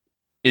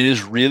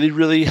is really,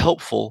 really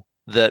helpful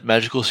that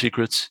magical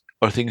secrets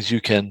are things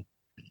you can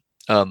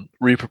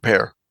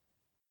re-prepare,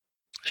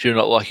 so you're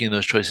not locking in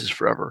those choices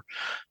forever.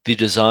 The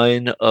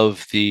design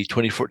of the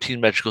 2014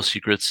 magical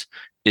secrets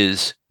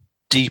is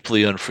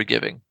deeply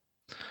unforgiving.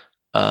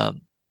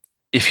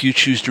 If you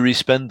choose to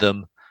respend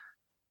them,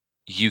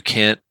 you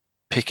can't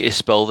pick a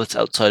spell that's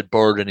outside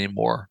Bard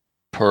anymore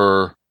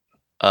per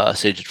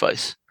Sage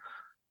Advice.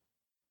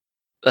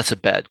 That's a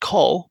bad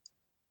call.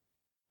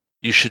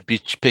 You should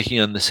be picking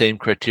on the same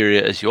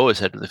criteria as you always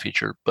had with the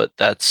feature, but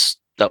that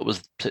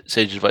was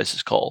Sage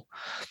Advice's call,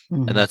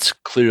 and that's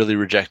clearly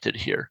rejected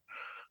here.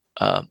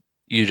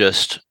 You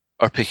just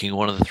are picking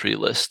one of the three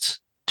lists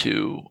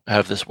to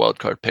have this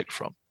wildcard picked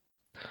from.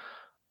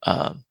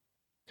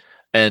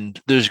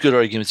 And there's good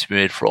arguments to be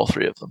made for all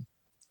three of them.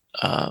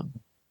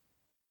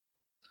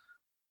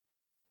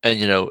 And,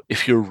 you know,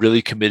 if you're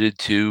really committed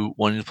to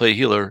wanting to play a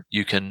healer,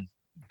 you can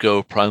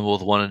go Primal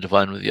with one and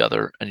Divine with the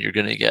other, and you're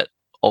going to get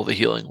all the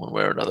healing one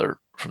way or another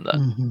from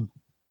that.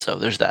 So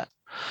there's that.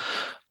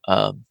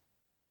 I'm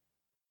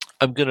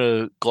going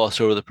to gloss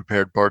over the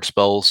prepared Bard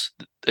spells.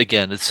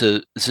 Again, it's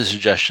a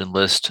suggestion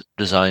list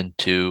designed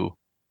to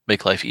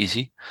make life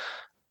easy,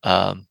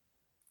 rather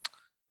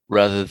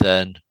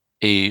than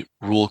a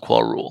rule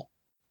qua rule.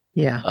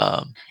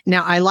 Yeah.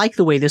 Now, I like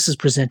the way this is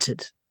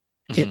presented.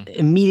 It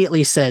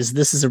immediately says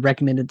this is a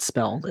recommended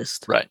spell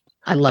list. Right.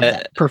 I love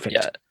that. Perfect.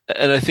 Yeah.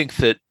 And I think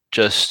that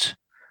just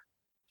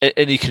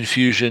any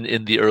confusion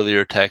in the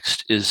earlier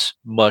text is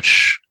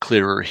much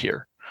clearer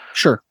here.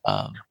 Sure.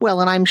 Well,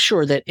 and I'm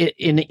sure that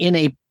in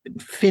a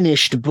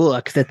finished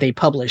book that they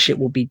publish, it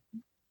will be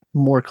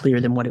more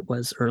clear than what it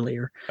was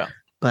earlier. Yeah.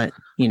 But,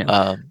 you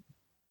know,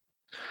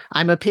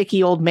 I'm a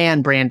picky old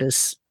man,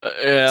 Brandis.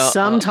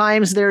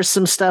 Sometimes there's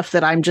some stuff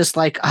that I'm just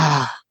like,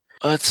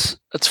 That's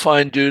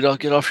fine, dude. I'll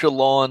get off your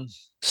lawn.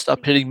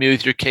 Stop hitting me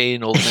with your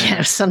cane, old man.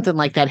 Yeah, something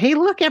like that. Hey,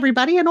 look,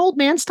 everybody, an old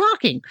man's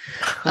talking.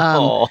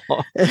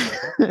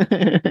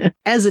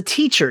 As a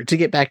teacher, to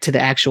get back to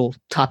the actual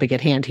topic at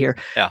hand here,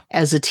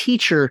 as a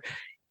teacher,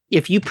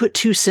 if you put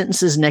two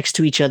sentences next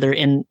to each other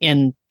and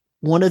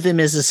one of them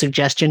is a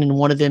suggestion and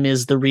one of them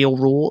is the real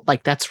rule,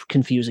 like that's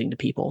confusing to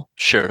people.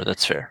 Sure,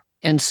 that's fair.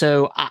 And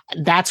so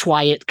that's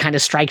why it kind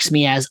of strikes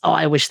me as,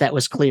 I wish that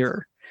was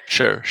clearer.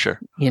 Sure.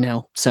 You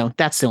know, so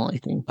that's the only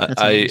thing.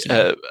 I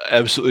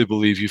absolutely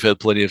believe you've had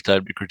plenty of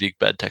time to critique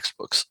bad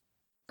textbooks.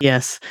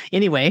 Yes.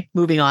 Anyway,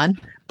 moving on.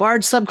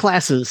 Bard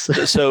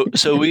subclasses.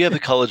 so we have the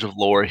College of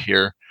Lore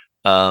here.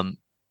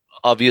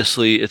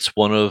 Obviously, it's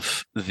one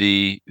of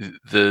the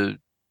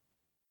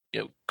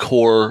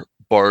core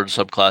Bard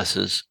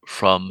subclasses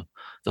from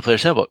the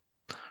Player's Handbook,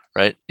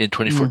 right, in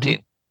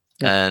 2014.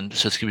 And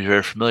so it's going to be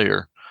very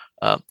familiar.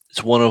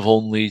 It's one of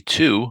only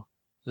two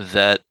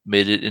that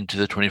made it into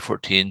the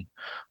 2014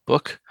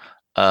 book.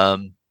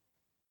 And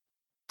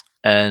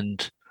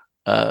the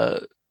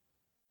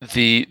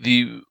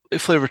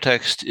flavor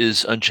text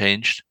is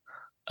unchanged,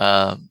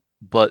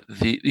 but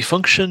the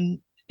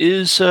function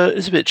is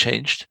a bit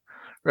changed,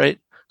 right?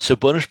 So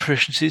bonus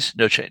proficiencies,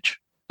 no change.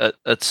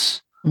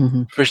 That's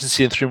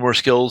proficiency in 3 more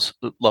skills,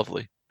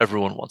 lovely.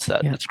 Everyone wants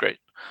that. That's great.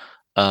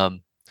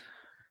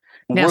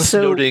 Worth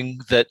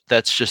noting that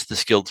that's just the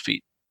skilled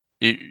feat.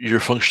 You're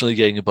functionally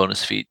getting a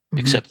bonus feat,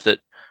 except that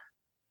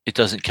it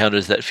doesn't count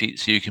as that feat,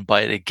 so you can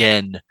buy it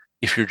again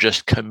if you're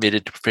just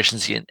committed to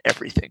proficiency in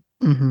everything.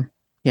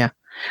 Yeah.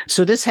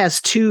 So this has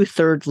 2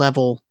 third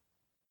level.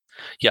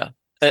 Yeah,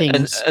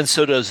 and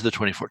so does the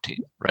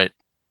 2014, right?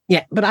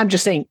 Yeah, but I'm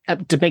just saying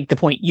to make the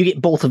point, you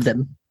get both of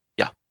them.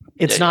 Yeah,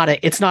 it's not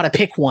a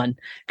pick one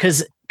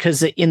because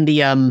in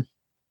the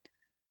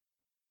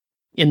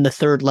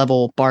third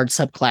level Bard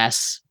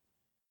subclass.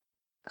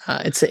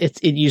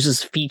 It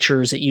uses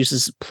features. It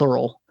uses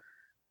plural.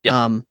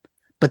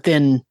 But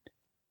then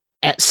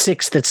at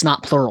 6th, it's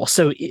not plural.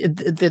 So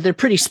they're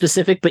pretty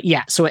specific. But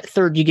yeah, so at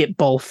 3rd, you get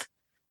both.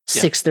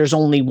 6th, there's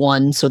only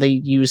one. So they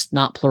use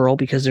not plural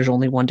because there's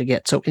only one to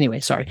get. So anyway,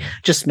 sorry.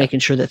 Just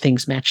making sure that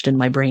things matched in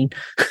my brain.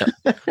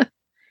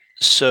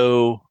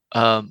 So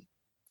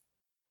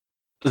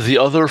the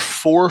other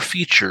 4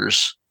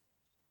 features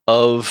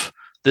of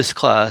this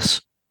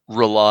class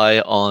rely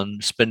on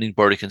spending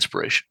Bardic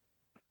Inspiration.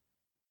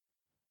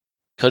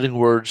 Cutting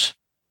Words,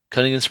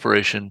 Cutting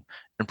Inspiration,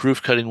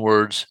 Improved Cutting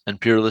Words, and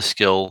Peerless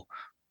Skill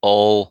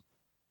all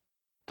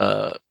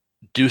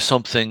do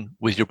something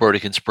with your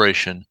Bardic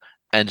Inspiration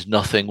and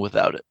nothing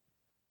without it,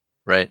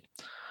 right?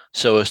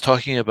 So I was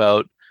talking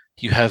about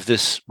you have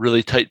this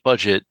really tight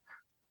budget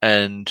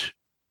and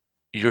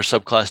your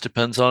subclass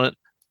depends on it.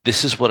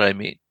 This is what I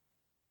mean.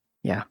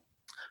 Yeah.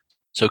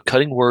 So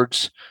Cutting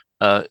Words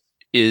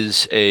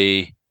is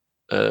a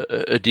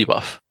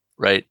debuff,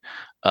 right?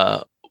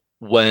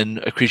 when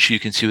a creature you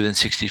can see within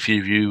 60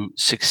 feet of you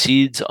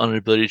succeeds on an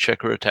ability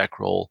check or attack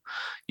roll,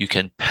 you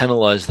can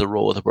penalize the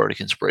roll with a Bardic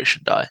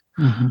Inspiration die.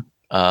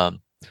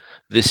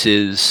 This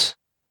is,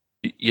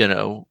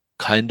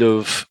 kind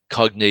of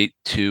cognate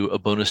to a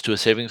bonus to a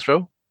saving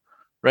throw,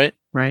 right?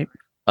 Right.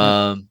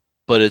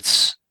 But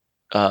it's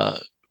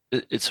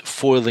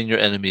foiling your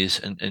enemies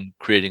and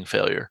creating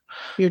failure.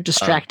 You're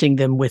distracting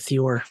them with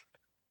your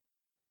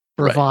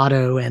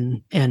bravado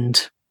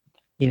and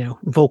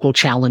vocal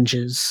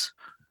challenges.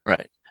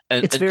 Right.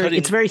 It's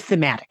very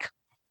thematic.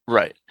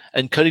 Right.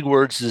 And cutting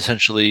words is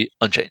essentially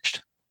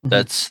unchanged.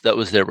 That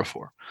was there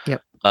before.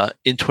 Yep.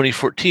 In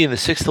 2014, the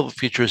 6th level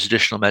feature is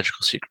additional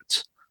magical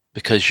secrets.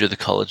 Because you're the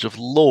College of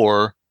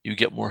Lore, you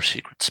get more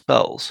secret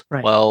spells.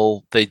 Right.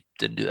 Well, they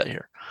didn't do that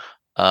here.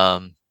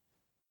 And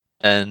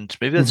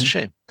maybe that's a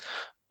shame.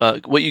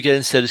 What you get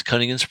instead is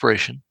Cunning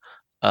Inspiration,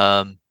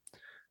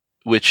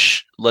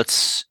 which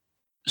lets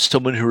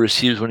someone who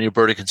receives one of your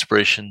Bardic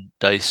Inspiration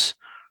dice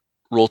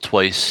roll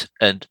twice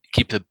and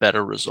keep a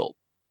better result.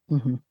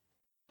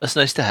 That's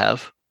nice to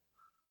have.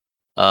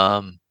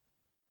 A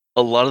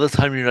lot of the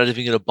time, you're not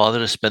even going to bother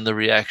to spend the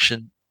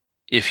reaction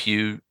if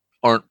you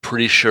aren't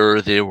pretty sure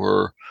they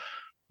were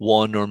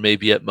one or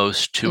maybe at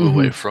most two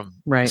away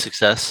from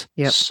success.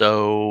 Yep.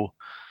 So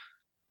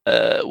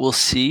we'll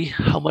see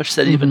how much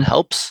that even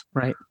helps.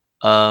 Right.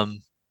 My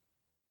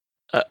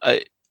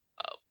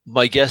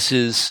guess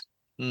is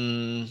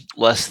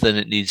less than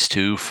it needs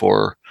to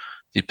for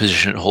the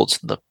position it holds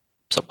in the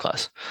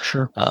subclass.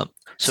 Sure. So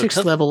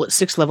sixth level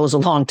is a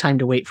long time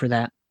to wait for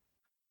that.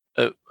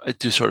 I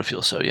do sort of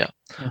feel so, yeah.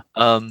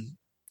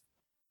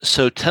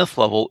 So 10th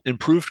level,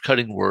 improved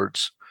cutting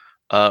words.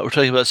 We're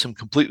talking about some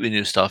completely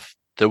new stuff.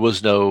 There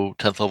was no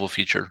 10th level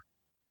feature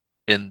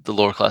in the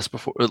lore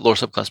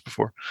subclass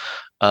before.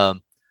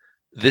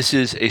 This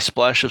is a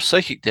splash of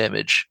psychic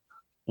damage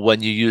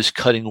when you use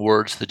cutting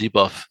words, the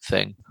debuff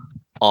thing,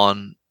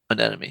 on an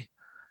enemy.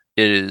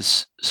 It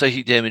is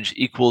psychic damage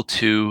equal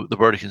to the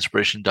Bardic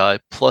Inspiration die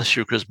plus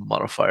your Charisma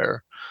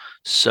modifier.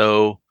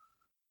 So,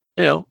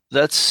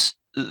 that's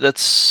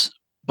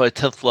by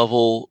 10th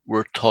level,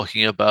 we're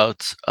talking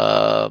about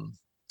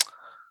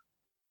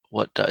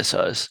what die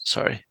size?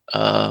 Sorry.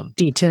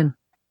 D10.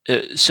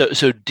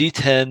 So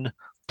D10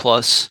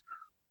 plus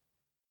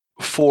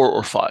 4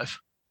 or 5.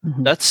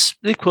 That's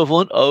the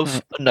equivalent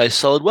of a nice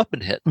solid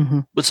weapon hit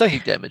with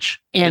psychic damage.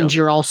 And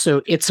you're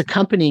also, it's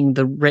accompanying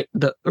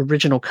the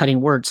original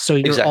cutting words. So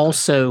you're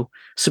also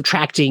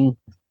subtracting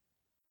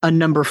a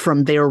number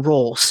from their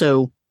roll.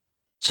 So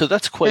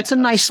that's a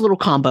nice little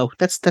combo.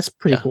 That's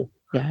pretty cool.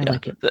 Yeah, I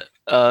like it.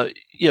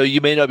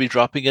 You may not be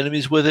dropping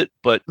enemies with it,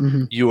 but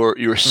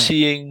you're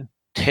seeing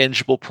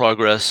tangible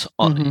progress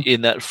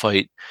in that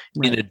fight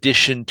in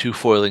addition to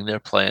foiling their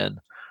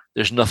plan.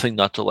 There's nothing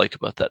not to like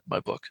about that in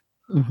my book.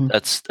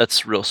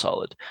 That's real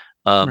solid.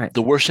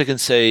 The worst I can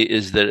say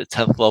is that at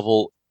 10th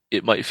level,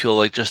 it might feel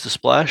like just a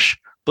splash,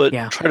 but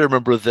try to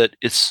remember that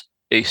it's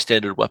a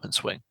standard weapon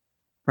swing.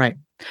 Right.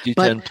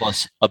 D10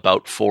 plus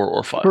about 4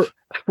 or 5.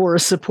 For a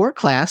support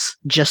class,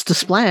 just a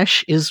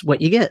splash is what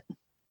you get.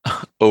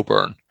 Oh,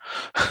 burn.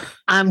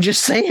 I'm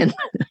just saying.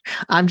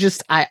 I'm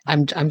just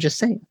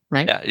saying,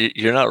 right? Yeah,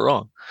 you're not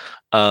wrong.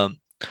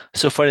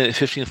 So fighting at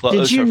 15th level.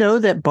 Did you know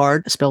that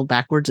Bard spelled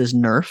backwards is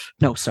nerf?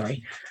 No,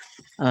 sorry.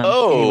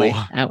 Anyway,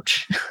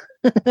 ouch.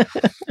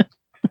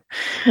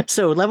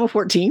 So level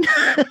 14.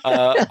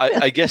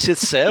 I guess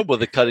it's Sam with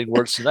the cutting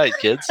words tonight,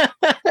 kids.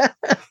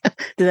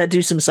 Did that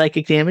do some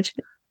psychic damage?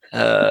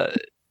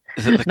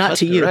 Not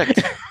to you.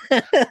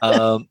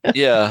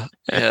 Yeah.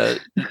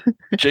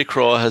 Jay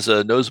Craw has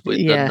a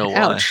nosebleed. Doesn't know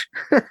ouch.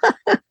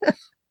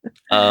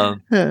 Why.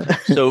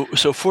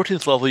 So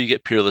 14th level, you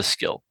get Peerless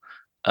Skill.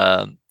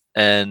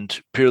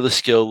 And Peerless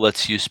Skill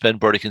lets you spend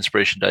Bardic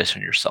Inspiration dice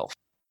on yourself,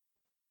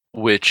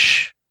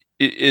 which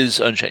is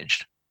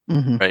unchanged,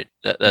 right?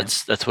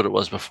 That's what it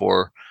was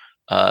before,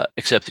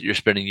 except that you're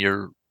spending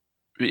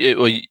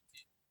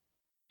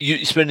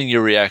spending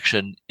your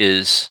reaction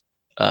is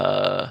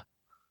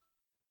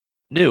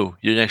new.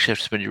 You didn't actually have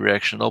to spend your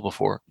reaction at all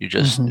before. It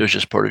was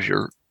just part of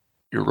your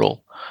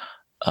roll.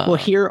 Well,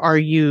 here are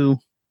you.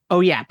 Oh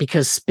yeah,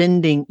 because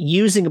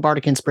using a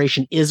Bardic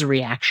Inspiration is a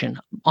reaction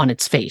on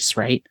its face,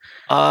 right?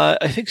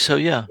 I think so.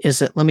 Yeah.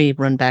 Is it? Let me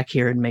run back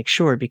here and make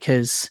sure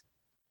because.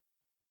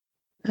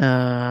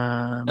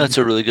 That's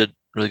a really good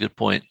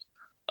point.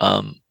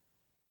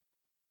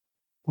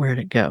 Where'd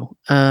it go?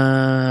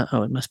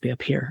 It must be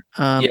up here.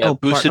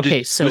 Boosted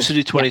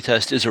D20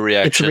 test is a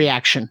reaction. It's a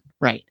reaction,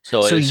 right?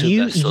 So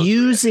you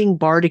using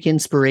Bardic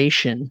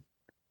Inspiration,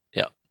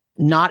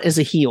 not as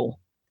a heal,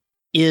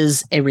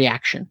 is a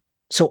reaction.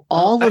 So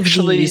all of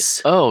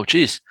these. Oh,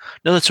 geez,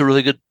 no, that's a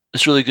really good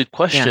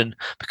question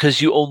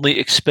because you only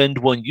expend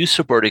one use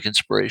of Bardic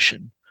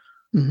Inspiration.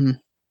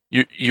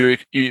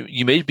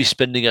 You may be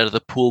spending out of the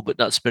pool, but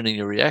not spending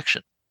your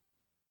reaction.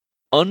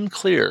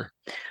 Unclear.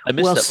 I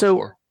missed that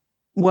before.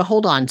 Well,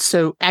 hold on.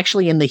 So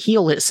actually, in the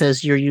heal, it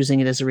says you're using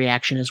it as a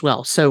reaction as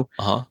well. So,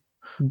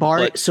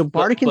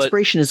 Bardic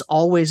Inspiration is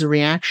always a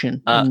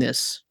reaction in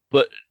this.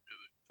 But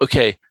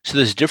Okay, so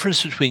there's a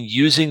difference between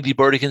using the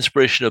Bardic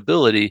Inspiration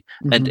ability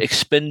and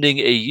expending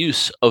a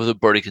use of the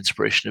Bardic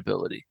Inspiration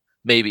ability.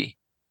 Maybe,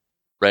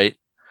 right?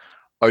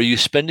 Are you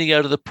spending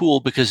out of the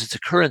pool because it's a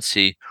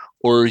currency,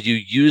 or are you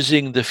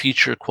using the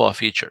feature qua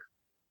feature?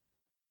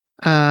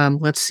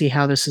 Let's see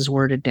how this is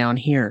worded down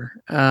here.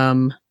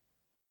 Now,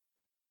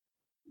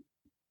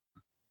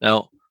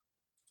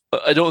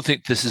 I don't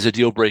think this is a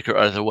deal breaker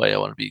either way. I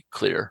want to be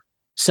clear.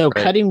 So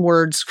right? cutting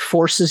words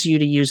forces you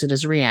to use it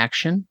as a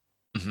reaction.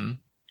 Mm-hmm.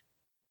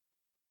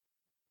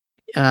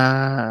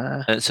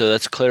 And so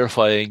that's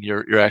clarifying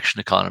your action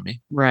economy.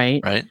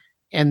 Right. Right.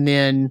 And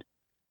then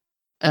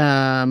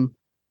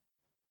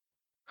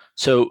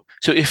so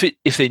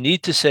if they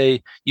need to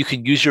say you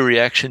can use your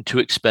reaction to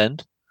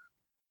expend,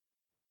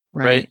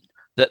 right?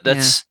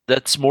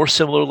 That's more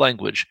similar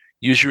language.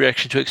 Use your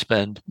reaction to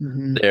expend.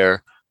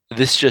 There.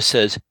 This just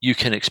says you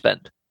can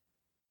expend.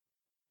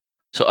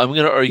 So I'm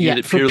going to argue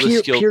that Peerless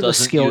Skill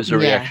doesn't use a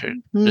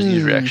reaction. Doesn't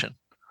use reaction.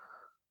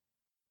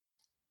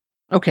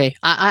 Okay,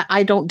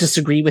 I don't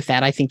disagree with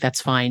that. I think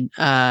that's fine.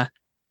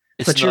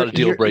 It's not a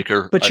deal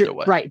breaker either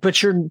way. Right,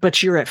 but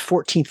you're at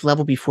 14th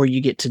level before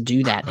you get to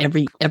do that.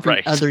 Every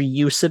right. other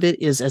use of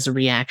it is as a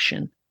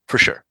reaction. For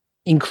sure.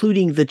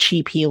 Including the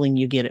cheap healing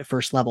you get at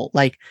first level.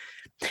 Like,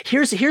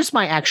 here's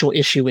my actual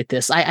issue with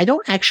this. I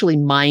don't actually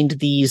mind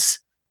these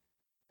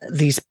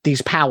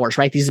powers,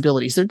 right? These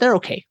abilities. They're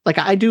okay. Like,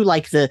 I do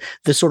like the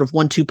sort of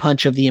 1-2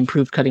 punch of the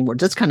improved cutting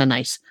words. That's kind of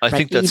nice. I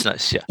think that's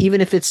nice, yeah.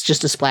 Even if it's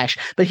just a splash.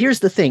 But here's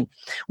the thing.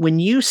 When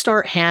you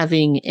start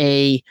having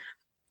a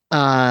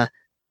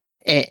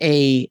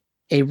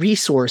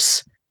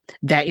resource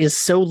that is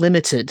so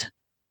limited,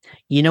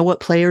 you know what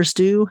players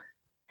do?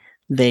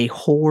 They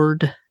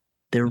hoard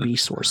their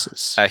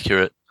resources.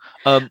 Accurate.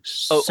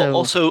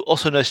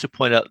 Also nice to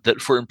point out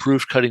that for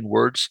improved cutting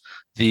words,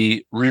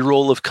 the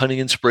reroll of cunning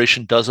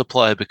inspiration does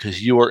apply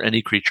because you are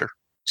any creature.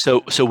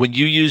 So when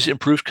you use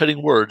improved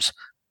cutting words,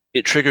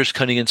 it triggers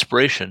cunning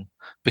inspiration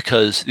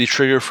because the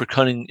trigger for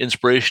cunning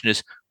inspiration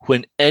is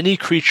when any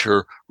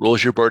creature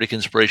rolls your bardic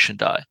inspiration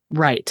die.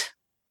 Right.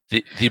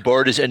 The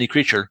bard is any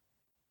creature.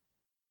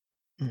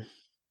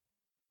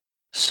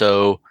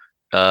 So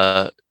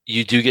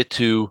you do get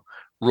to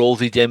roll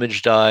the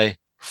damage die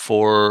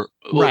for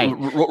right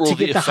roll to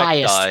get the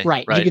highest die,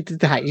 right you get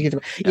the highest,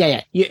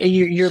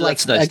 you're so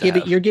like nice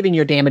you're giving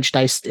your damage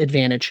dice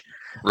advantage,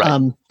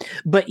 right?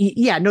 But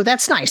yeah, no,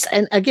 that's nice.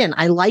 And again,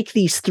 I like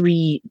the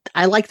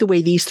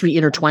way these three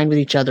intertwine with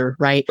each other,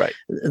 right?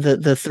 The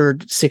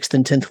 3rd, 6th,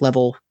 and 10th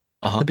level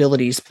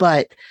abilities.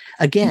 But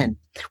again,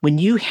 when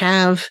you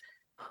have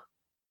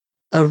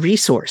a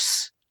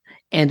resource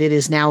and it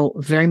is now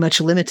very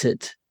much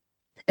limited,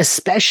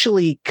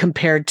 especially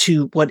compared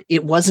to what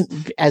it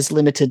wasn't as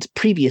limited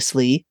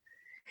previously,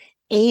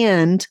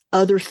 and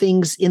other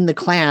things in the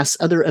class,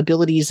 other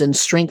abilities and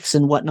strengths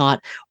and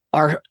whatnot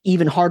are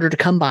even harder to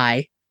come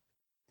by,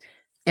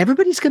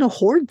 everybody's going to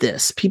hoard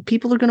this.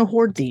 People are going to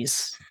hoard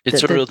these.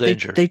 It's a real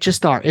danger. They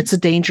just are. It's a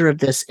danger of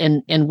this.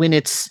 And when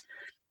it's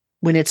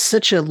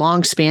such a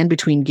long span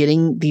between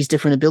getting these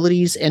different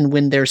abilities and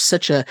when there's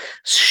such a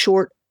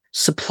short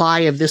supply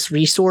of this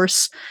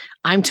resource,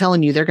 I'm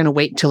telling you, they're going to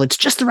wait until it's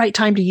just the right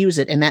time to use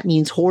it. And that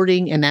means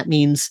hoarding. And that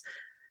means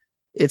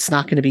it's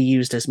not going to be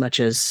used as much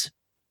as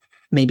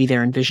maybe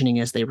they're envisioning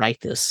as they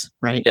write this.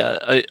 Right. Yeah,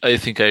 I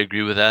think I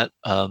agree with that.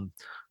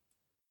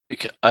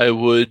 I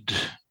would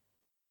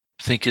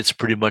think it's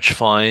pretty much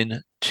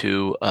fine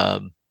to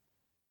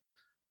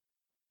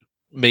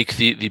make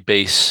the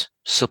base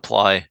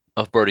supply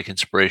of bardic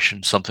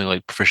inspiration something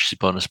like proficiency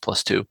bonus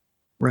 +2.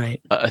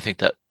 Right. I think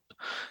that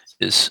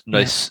is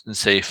nice and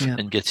safe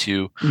and gets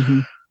you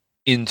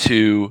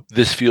into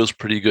this feels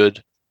pretty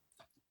good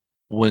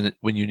when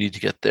you need to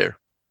get there.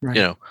 Right.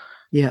 You know.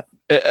 Yeah.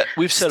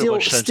 We've said a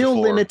bunch of times still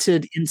before,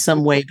 limited in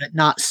some way, but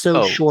not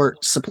so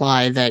short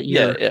supply that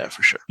you're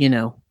for sure. You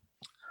know.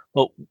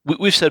 Well,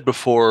 we've said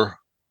before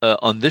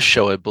on this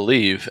show, I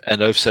believe,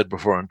 and I've said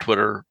before on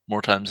Twitter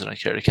more times than I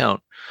care to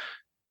count,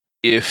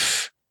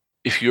 if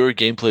your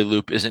gameplay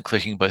loop isn't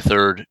clicking by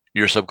 3rd,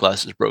 your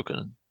subclass is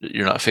broken.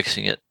 You're not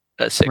fixing it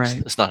at 6th. Right.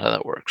 That's not how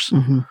that works.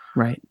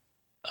 Right.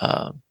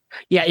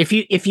 Yeah,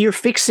 if you're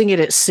fixing it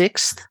at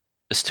 6th,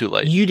 it's too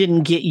late. You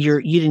didn't get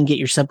your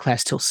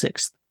subclass till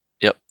 6th.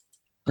 Yep.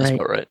 That's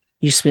about right.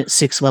 You spent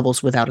 6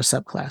 levels without a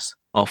subclass.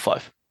 Oh,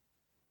 5.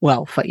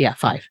 Well,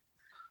 5.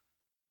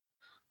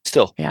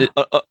 Still,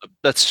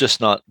 that's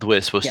just not the way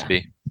it's supposed to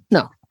be.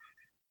 No.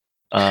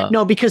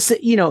 No, because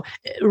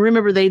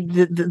remember they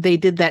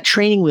did that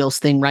training wheels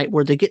thing, right?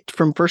 Where they get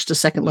from 1st to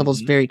 2nd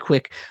levels very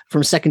quick,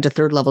 from 2nd to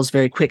 3rd levels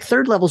very quick.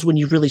 3rd levels when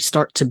you really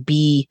start to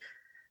be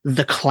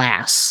the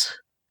class.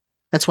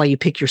 That's why you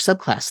pick your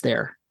subclass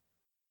there.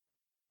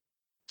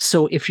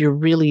 So if you're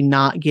really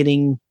not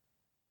getting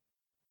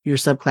your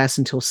subclass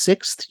until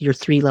 6th, you're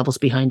 3 levels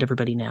behind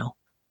everybody now.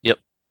 Yep.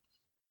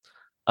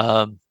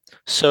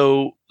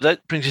 So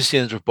that brings us to the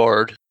end of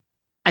Bard.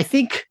 I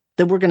think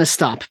that we're going to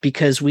stop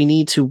because we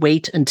need to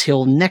wait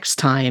until next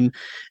time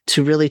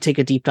to really take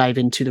a deep dive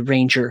into the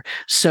Ranger.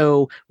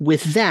 So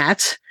with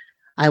that,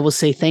 I will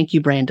say thank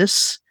you,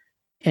 Brandis.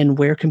 And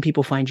where can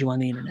people find you on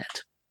the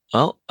internet?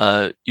 Well,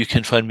 you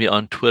can find me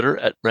on Twitter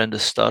at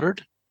Brandis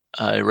Stoddard.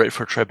 I write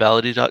for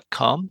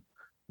Tribality.com,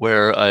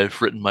 where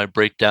I've written my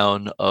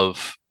breakdown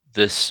of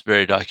this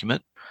very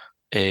document,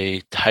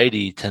 a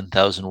tidy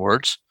 10,000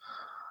 words.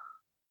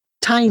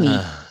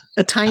 Tiny,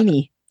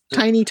 tidy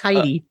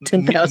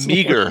 10,000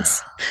 meager.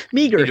 words.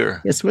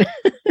 Meager. Yes.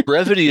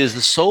 Brevity is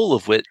the soul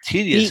of wit.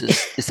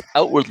 Tedious is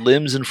outward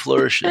limbs and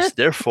flourishes.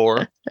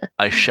 Therefore,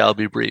 I shall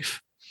be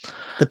brief.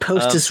 The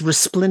post is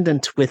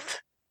resplendent with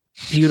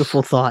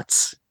beautiful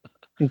thoughts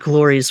and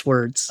glorious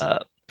words.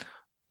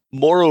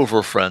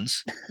 Moreover,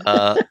 friends,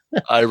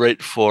 I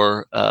write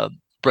for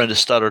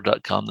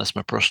BrandisStoddard.com. That's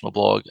my personal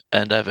blog.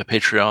 And I have a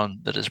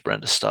Patreon that is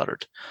Brandis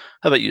Stoddard.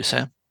 How about you,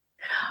 Sam?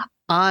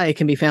 I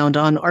can be found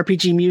on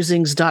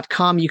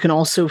rpgmusings.com. You can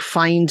also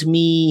find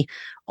me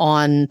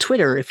on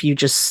Twitter if you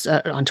just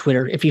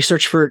if you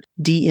search for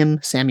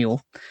DM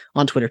Samuel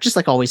on Twitter, just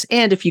like always.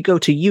 And if you go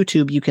to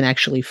YouTube, you can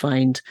actually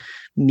find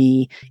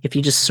me if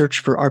you just search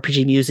for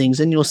RPG Musings,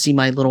 and you'll see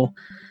my little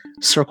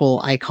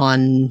circle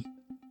icon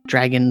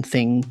dragon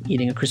thing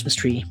eating a Christmas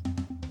tree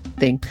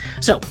thing.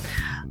 So,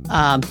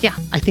 I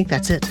think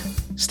that's it.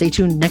 Stay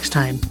tuned next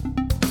time,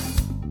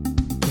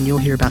 and you'll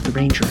hear about the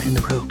Ranger and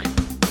the Rogue.